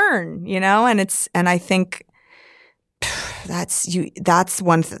much to learn, you know, and I think that's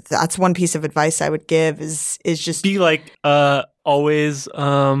one piece of advice I would give is just be like always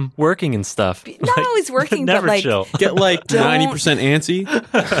working and stuff. Not always working, never but like chill. Get like 90%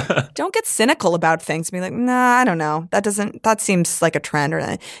 antsy. Don't get cynical about things. Be like, nah, I don't know. That seems like a trend.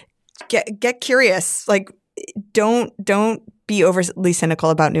 Or get curious. Like, don't be overly cynical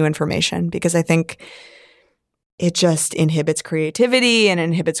about new information because I think it just inhibits creativity and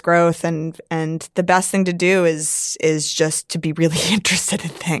inhibits growth. And the best thing to do is just to be really interested in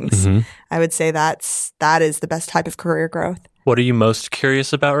things. Mm-hmm. I would say that is the best type of career growth. What are you most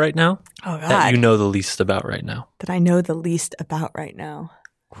curious about right now? Oh God. That you know the least about right now? That I know the least about right now.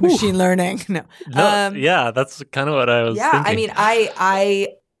 Machine learning. No. Yeah, that's kind of what I was thinking. I mean, I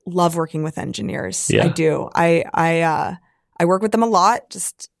love working with engineers. Yeah. I do. I work with them a lot.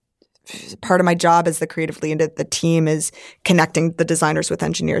 Just part of my job as the creative lead of the team is connecting the designers with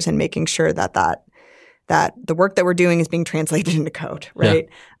engineers and making sure that the work that we're doing is being translated into code, right?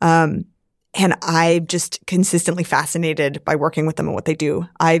 Yeah. And I'm just consistently fascinated by working with them and what they do.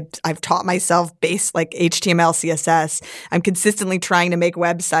 I've taught myself base like HTML, CSS. I'm consistently trying to make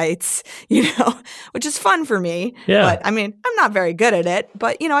websites, you know, which is fun for me. Yeah. But I mean, I'm not very good at it,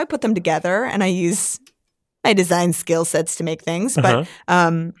 but you know, I put them together and I use my design skill sets to make things. But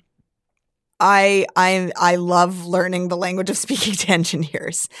I love learning the language of speaking to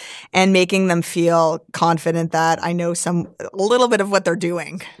engineers and making them feel confident that I know a little bit of what they're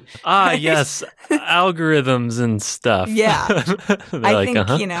doing. Yes, algorithms and stuff. Yeah, I think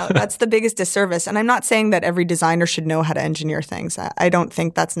uh-huh. you know that's the biggest disservice. And I'm not saying that every designer should know how to engineer things. I don't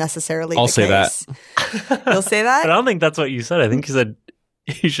think that's necessarily. I'll the say case. that. You'll say that. I don't think that's what you said. I think you said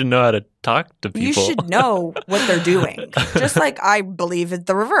you should know how to talk to people. You should know what they're doing. Just like I believe it's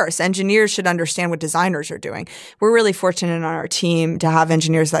the reverse. Engineers should understand what designers are doing. We're really fortunate on our team to have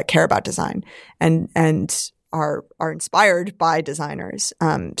engineers that care about design and are inspired by designers.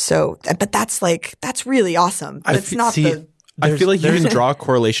 But that's really awesome. But it's not I feel like you can draw a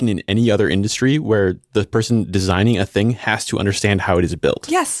correlation in any other industry where the person designing a thing has to understand how it is built.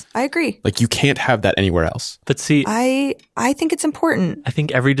 Yes, I agree. Like you can't have that anywhere else. But see, I think it's important. I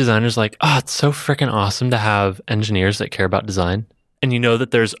think every designer's like, oh, it's so freaking awesome to have engineers that care about design. And you know that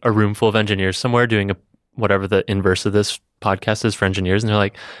there's a room full of engineers somewhere doing whatever the inverse of this podcast is for engineers. And they're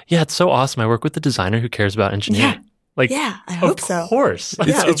like, yeah, it's so awesome. I work with the designer who cares about engineering. Yeah. Like, yeah, I hope so. Of course.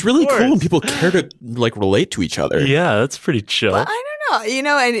 It's really cool when people care to like relate to each other. Yeah, that's pretty chill. Well, I don't know. You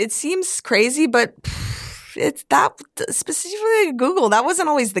know, and it seems crazy, but it's that specifically at Google, that wasn't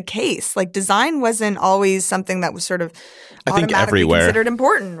always the case. Like design wasn't always something that was sort of automatically considered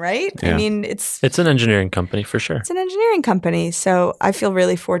important, right? Yeah. I mean, it's an engineering company for sure. It's an engineering company, so I feel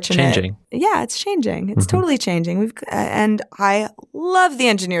really fortunate. Changing. Yeah, it's changing. It's totally changing. And I love the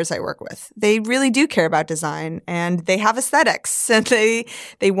engineers I work with. They really do care about design, and they have aesthetics, and they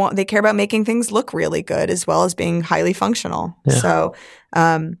care about making things look really good as well as being highly functional. Yeah. So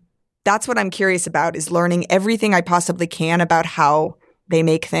that's what I'm curious about, is learning everything I possibly can about how they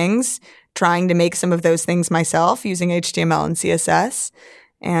make things, trying to make some of those things myself using HTML and CSS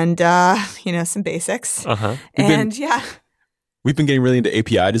and, some basics. Uh-huh. We've been getting really into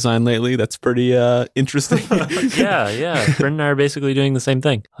API design lately. That's pretty interesting. Yeah. Brent and I are basically doing the same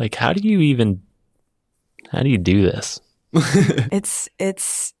thing. Like, how do you do this?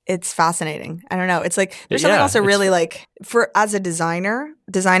 It's fascinating. I don't know. It's like there's something also really like for as a designer,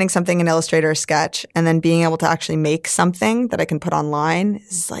 designing something in Illustrator or Sketch and then being able to actually make something that I can put online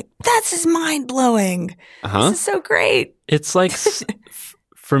is like that's just mind blowing. This is so great. It's like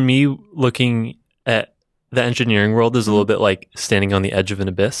for me, looking at the engineering world is a little bit like standing on the edge of an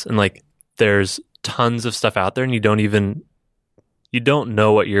abyss, and like there's tons of stuff out there, and you don't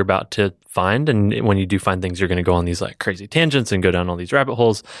know what you're about to find. And when you do find things, you're going to go on these like crazy tangents and go down all these rabbit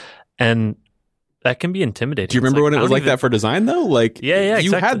holes. And that can be intimidating. Do you remember when it was like that for design though? Like, yeah, you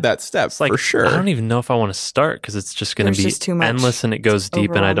exactly. had that step like, for sure. I don't even know if I want to start because it's just going to be too much. endless and it goes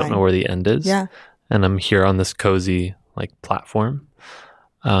deep and I don't know where the end is. Yeah. And I'm here on this cozy like platform.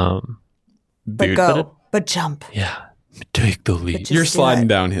 But Dude, go. But jump. Yeah. Take the lead. Just you're do sliding it.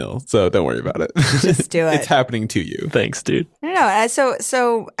 downhill, so don't worry about it. Just do it. It's happening to you. Thanks, dude. No,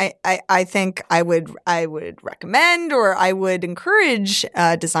 so I think I would recommend or I would encourage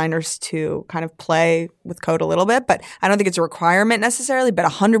designers to kind of play with code a little bit, but I don't think it's a requirement necessarily. But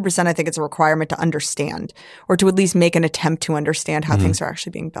 100%, I think it's a requirement to understand or to at least make an attempt to understand how things are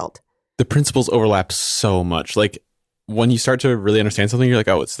actually being built. The principles overlap so much. Like when you start to really understand something, you're like,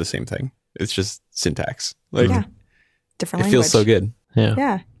 oh, it's the same thing. It's just syntax. Like Different it language. feels so good. Yeah.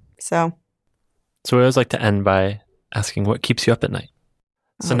 Yeah. So we always like to end by asking what keeps you up at night.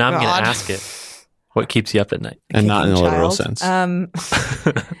 So now I'm going to ask it. What keeps you up at night? And not in a literal child. sense.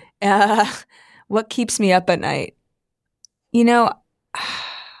 What keeps me up at night? You know,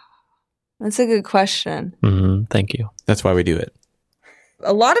 that's a good question. Thank you. That's why we do it.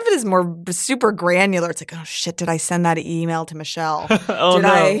 A lot of it is more super granular. It's like, oh shit, did I send that email to Michelle?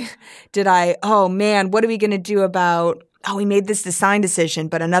 Did I, oh man, what are we going to do about, oh, we made this design decision,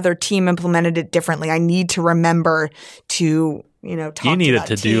 but another team implemented it differently. I need to remember to, talk You need to a that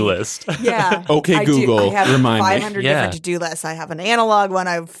to-do team. list. Yeah. Okay, I do. Google, I have remind me. 500 different to-do lists. I have an analog one.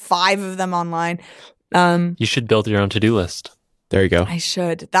 I have 5 of them online. You should build your own to-do list. There you go. I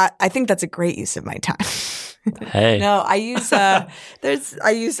should. I think that's a great use of my time. Hey. No, I use I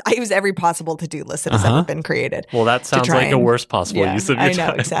use every possible to-do list that has ever been created. Well, that sounds try like a and- worst possible use of your I know,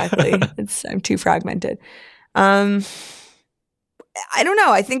 time. exactly. I'm too fragmented. I don't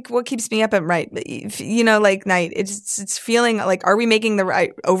know. I think what keeps me up at night, like night, it's feeling like, are we making the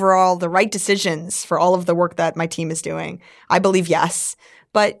right decisions for all of the work that my team is doing? I believe yes,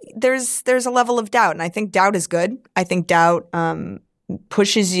 but there's a level of doubt, and I think doubt is good. I think doubt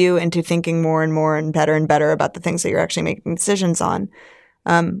pushes you into thinking more and more and better about the things that you're actually making decisions on.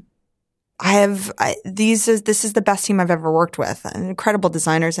 This is the best team I've ever worked with. Incredible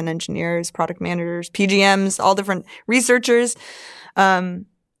designers and engineers, product managers, PGMs, all different researchers.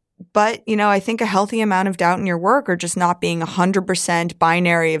 But, I think a healthy amount of doubt in your work or just not being 100%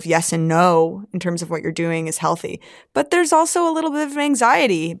 binary of yes and no in terms of what you're doing is healthy. But there's also a little bit of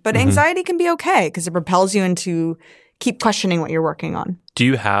anxiety. But anxiety can be okay because it propels you into keep questioning what you're working on. Do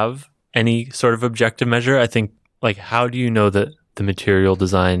you have any sort of objective measure? I think, like, how do you know that the material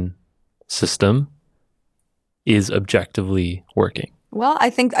design system is objectively working? Well, I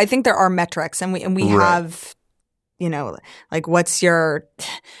think there are metrics, and we have, like what's your,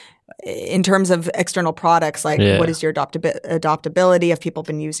 in terms of external products, like what is your adoptability? Have people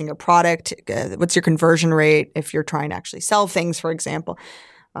been using your product? What's your conversion rate if you're trying to actually sell things, for example?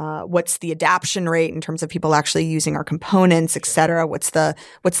 What's the adaption rate in terms of people actually using our components, et cetera? What's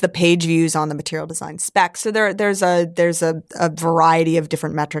the page views on the material design spec? So there's a variety of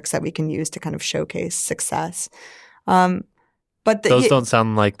different metrics that we can use to kind of showcase success. But those don't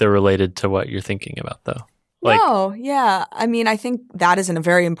sound like they're related to what you're thinking about, though. No, yeah. I mean, I think that is a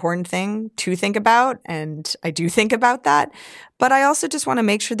very important thing to think about, and I do think about that. But I also just want to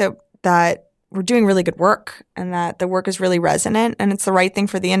make sure that we're doing really good work and that the work is really resonant and it's the right thing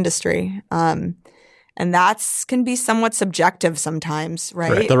for the industry. And that's can be somewhat subjective sometimes,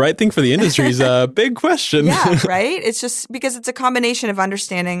 right? The right thing for the industry is a big question. Yeah, right? It's just because it's a combination of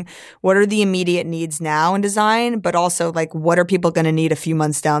understanding what are the immediate needs now in design, but also like what are people going to need a few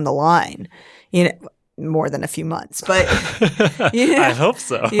months down the line? More than a few months, but I hope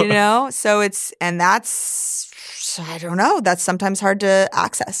so. So I don't know. That's sometimes hard to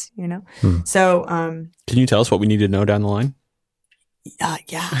access, So, can you tell us what we need to know down the line?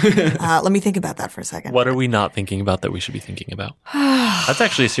 Yeah. Let me think about that for a second. What are we not thinking about that we should be thinking about? That's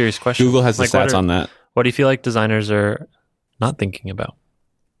actually a serious question. Google has the stats on that. What do you feel like designers are not thinking about?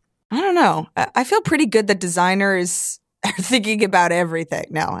 I don't know. I feel pretty good that designers are thinking about everything.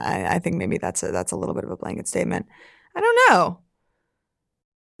 No, I think maybe that's a little bit of a blanket statement. I don't know.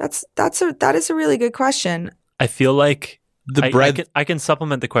 That is a really good question. I feel like I can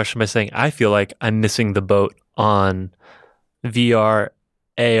supplement the question by saying I feel like I'm missing the boat on VR,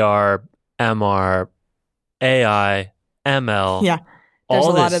 AR, MR, AI, ML. Yeah. There's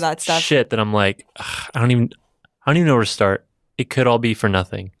all a lot this of that stuff. shit that I'm like, ugh, I don't even know where to start. It could all be for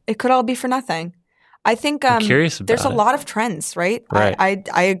nothing. It could all be for nothing. I think I'm curious about there's a it. lot of trends, right? Right.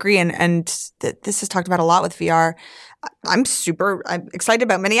 I agree, and this is talked about a lot with VR. I'm excited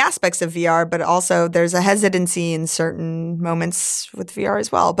about many aspects of VR, but also there's a hesitancy in certain moments with VR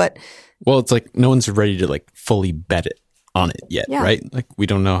as well. But Well, it's like no one's ready to like fully bet it on it yet, Yeah. right? Like we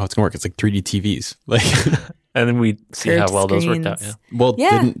don't know how it's gonna work. It's like 3D TVs. Like, And then we see Curved how well those worked out. screens. Yeah. well,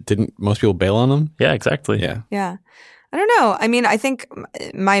 Yeah. didn't most people bail on them? Yeah, exactly. Yeah. yeah, I don't know. I mean, I think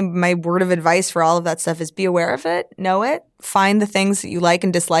my word of advice for all of that stuff is be aware of it, know it, find the things that you like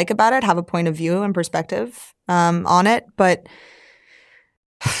and dislike about it, have a point of view and perspective on it. But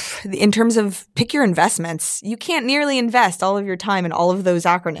in terms of pick your investments, you can't nearly invest all of your time in all of those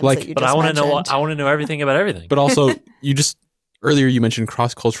acronyms Like- that you But just I want to mentioned. know. I want to know everything about everything. But also, earlier you mentioned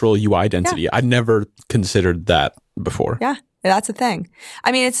cross-cultural UI density. I'd never considered that before. Yeah, that's a thing.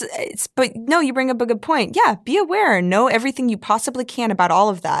 I mean, but no, you bring up a good point. Yeah, be aware, know everything you possibly can about all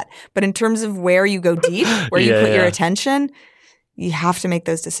of that. But in terms of where you go deep, where you Yeah, put your yeah. attention, you have to make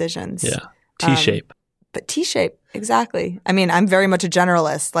those decisions. yeah, T-shape. But T-shape, exactly. I mean, I'm very much a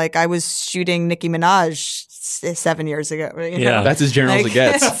generalist. Like I was shooting Nicki Minaj 7 years ago. You know? Yeah. That's as general as it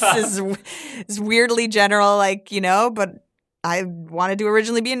gets. It's weirdly general, like, but I wanted to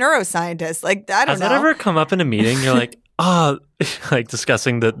originally be a neuroscientist. Like, I don't Has know. that ever come up in a meeting? You're like, like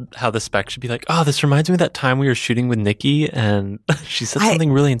discussing how the spec should be like, this reminds me of that time we were shooting with Nikki and she said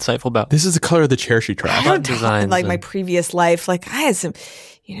something really insightful about This is the color of the chair she tracked. I don't designs like my and- previous life. Like I had some,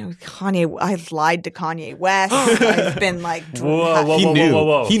 Kanye. I've lied to Kanye West. I've been like, Whoa. He knew.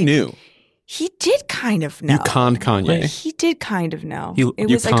 whoa. He knew. He did kind of know. You conned Kanye. He did kind of know. You I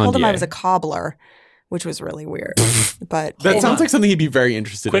told him I Kanye. was a cobbler, which was really weird. But That Hold sounds on. like something he'd be very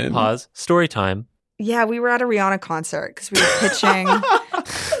interested Quick in. pause. Story time. yeah, we were at a Rihanna concert because we were pitching.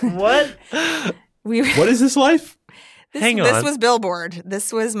 What? What is this life? Hang This on. was Billboard.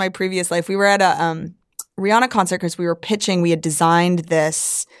 This was my previous life. We were at a Rihanna concert because we were pitching. We had designed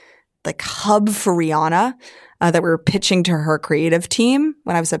this like hub for Rihanna that we were pitching to her creative team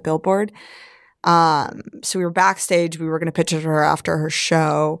when I was at Billboard. So we were backstage. We were going to pitch it to her after her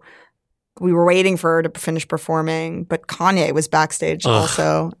show. We were waiting for her to finish performing, but Kanye was backstage Ugh.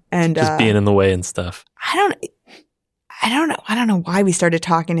 also, and Just being in the way and stuff. I don't know why we started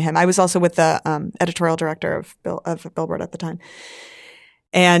talking to him. I was also with the editorial director of Billboard at the time.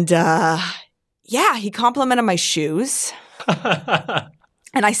 And yeah, he complimented my shoes.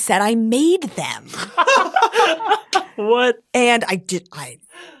 And I said I made them. What? And I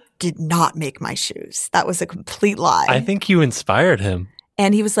did not make my shoes. That was a complete lie. I think you inspired him.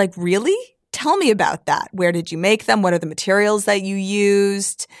 And he was like, "Really? Tell me about that. Where did you make them? What are the materials that you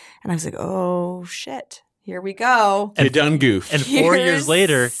used?" And I was like, "Oh shit. Here we go." You done goof. And 4 years Here's-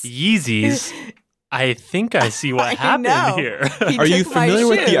 later, Yeezys. I think I see what I happened know. here. He Are you took my familiar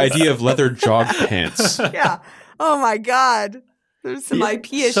with the shoes. idea of leather jog pants? Yeah. Oh my God. There's some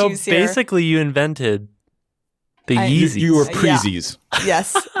IP issues so here. basically, you invented the Yeezys. You were Yeah. preezies.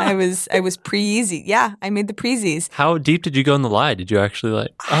 Yes, I was pre-Yeezy. Yeah, I made the pre-Yeezys. How deep did you go in the lie? Did you actually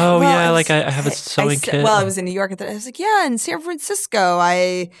like? Well, I was- have a sewing said- kit. Well, I was in New York at the. I was like, yeah, in San Francisco,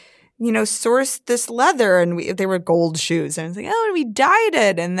 I, sourced this leather, and they were gold shoes. And I was like, oh, and we dyed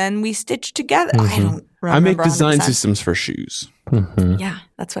it, and then we stitched together. I don't remember. I make design 100%. systems for shoes. Mhm, Yeah,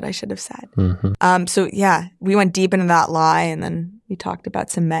 that's what I should have said. mhm. So yeah, we went deep into that lie, and then we talked about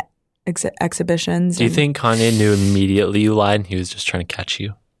some Met exhibitions. Do you and- think Kanye knew immediately you lied and he was just trying to catch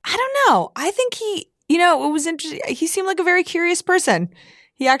you? I don't know. I think he, it was interesting. He seemed like a very curious person.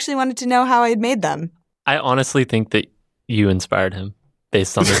 He actually wanted to know how I had made them. I honestly think that you inspired him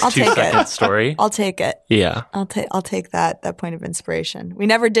based on this I'll take it. 2-second story. I'll take it. Yeah. I'll take that point of inspiration. We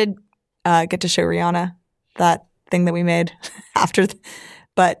never did get to show Rihanna that thing that we made after,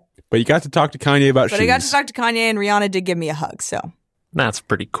 but But you got to talk to Kanye about shoes. I got to talk to Kanye, and Rihanna did give me a hug. So That's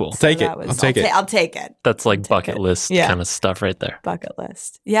pretty cool. I'll take it. that was- I'll take it. I'll take it. That's like Take bucket it. list Yeah. kind of stuff right there. Bucket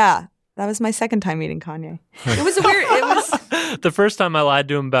list. Yeah, that was my second time meeting Kanye. It was weird. It was The first time I lied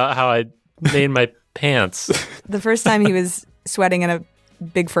to him about how I made my pants. the first time he was sweating in a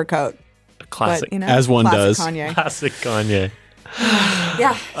big fur coat. Classic. But, As one classic does. Kanye. Classic Kanye.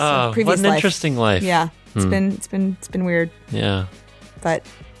 Yeah. so Oh, previous what an life. interesting life. Yeah. It's Hmm. been weird, Yeah. but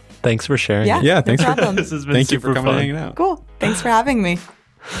Thanks for sharing. yeah. it. Yeah, no thanks for- problem. This has been Thank you super for coming fun. and hanging out. Cool. Thanks for having me.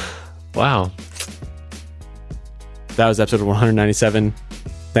 Wow. That was episode 197.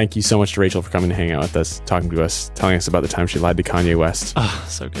 Thank you so much to Rachel for coming to hang out with us, talking to us, telling us about the time she lied to Kanye West. Oh,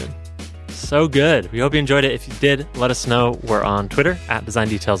 so good. So good. We hope you enjoyed it. If you did, let us know. We're on Twitter at Design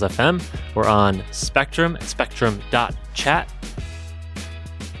Details FM. We're on Spectrum at spectrum.chat.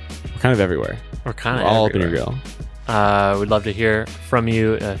 We're kind of everywhere. We're kind of all up in your grill. We'd love to hear from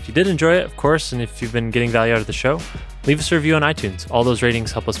you. If you did enjoy it, of course, and if you've been getting value out of the show, leave us a review on iTunes. All those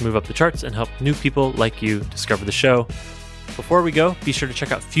ratings help us move up the charts and help new people like you discover the show. Before we go, be sure to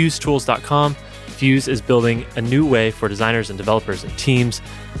check out fusetools.com. Fuse is building a new way for designers and developers and teams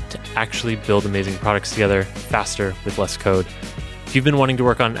to actually build amazing products together faster with less code. If you've been wanting to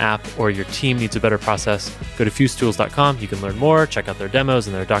work on an app or your team needs a better process, go to fusetools.com. You can learn more, check out their demos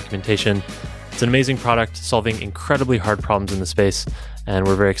and their documentation. It's an amazing product solving incredibly hard problems in the space, and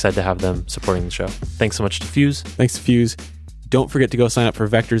we're very excited to have them supporting the show. Thanks so much to Fuse. Thanks to Fuse. Don't forget to go sign up for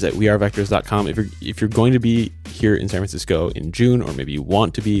Vectors at wearevectors.com. If you're going to be here in San Francisco in June, or maybe you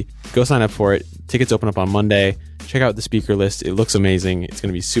want to be, go sign up for it. Tickets open up on Monday. Check out the speaker list. It looks amazing. It's going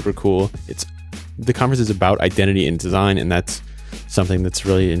to be super cool. The conference is about identity and design, and that's something that's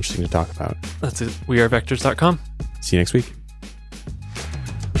really interesting to talk about. That's it. wearevectors.com. See you next week.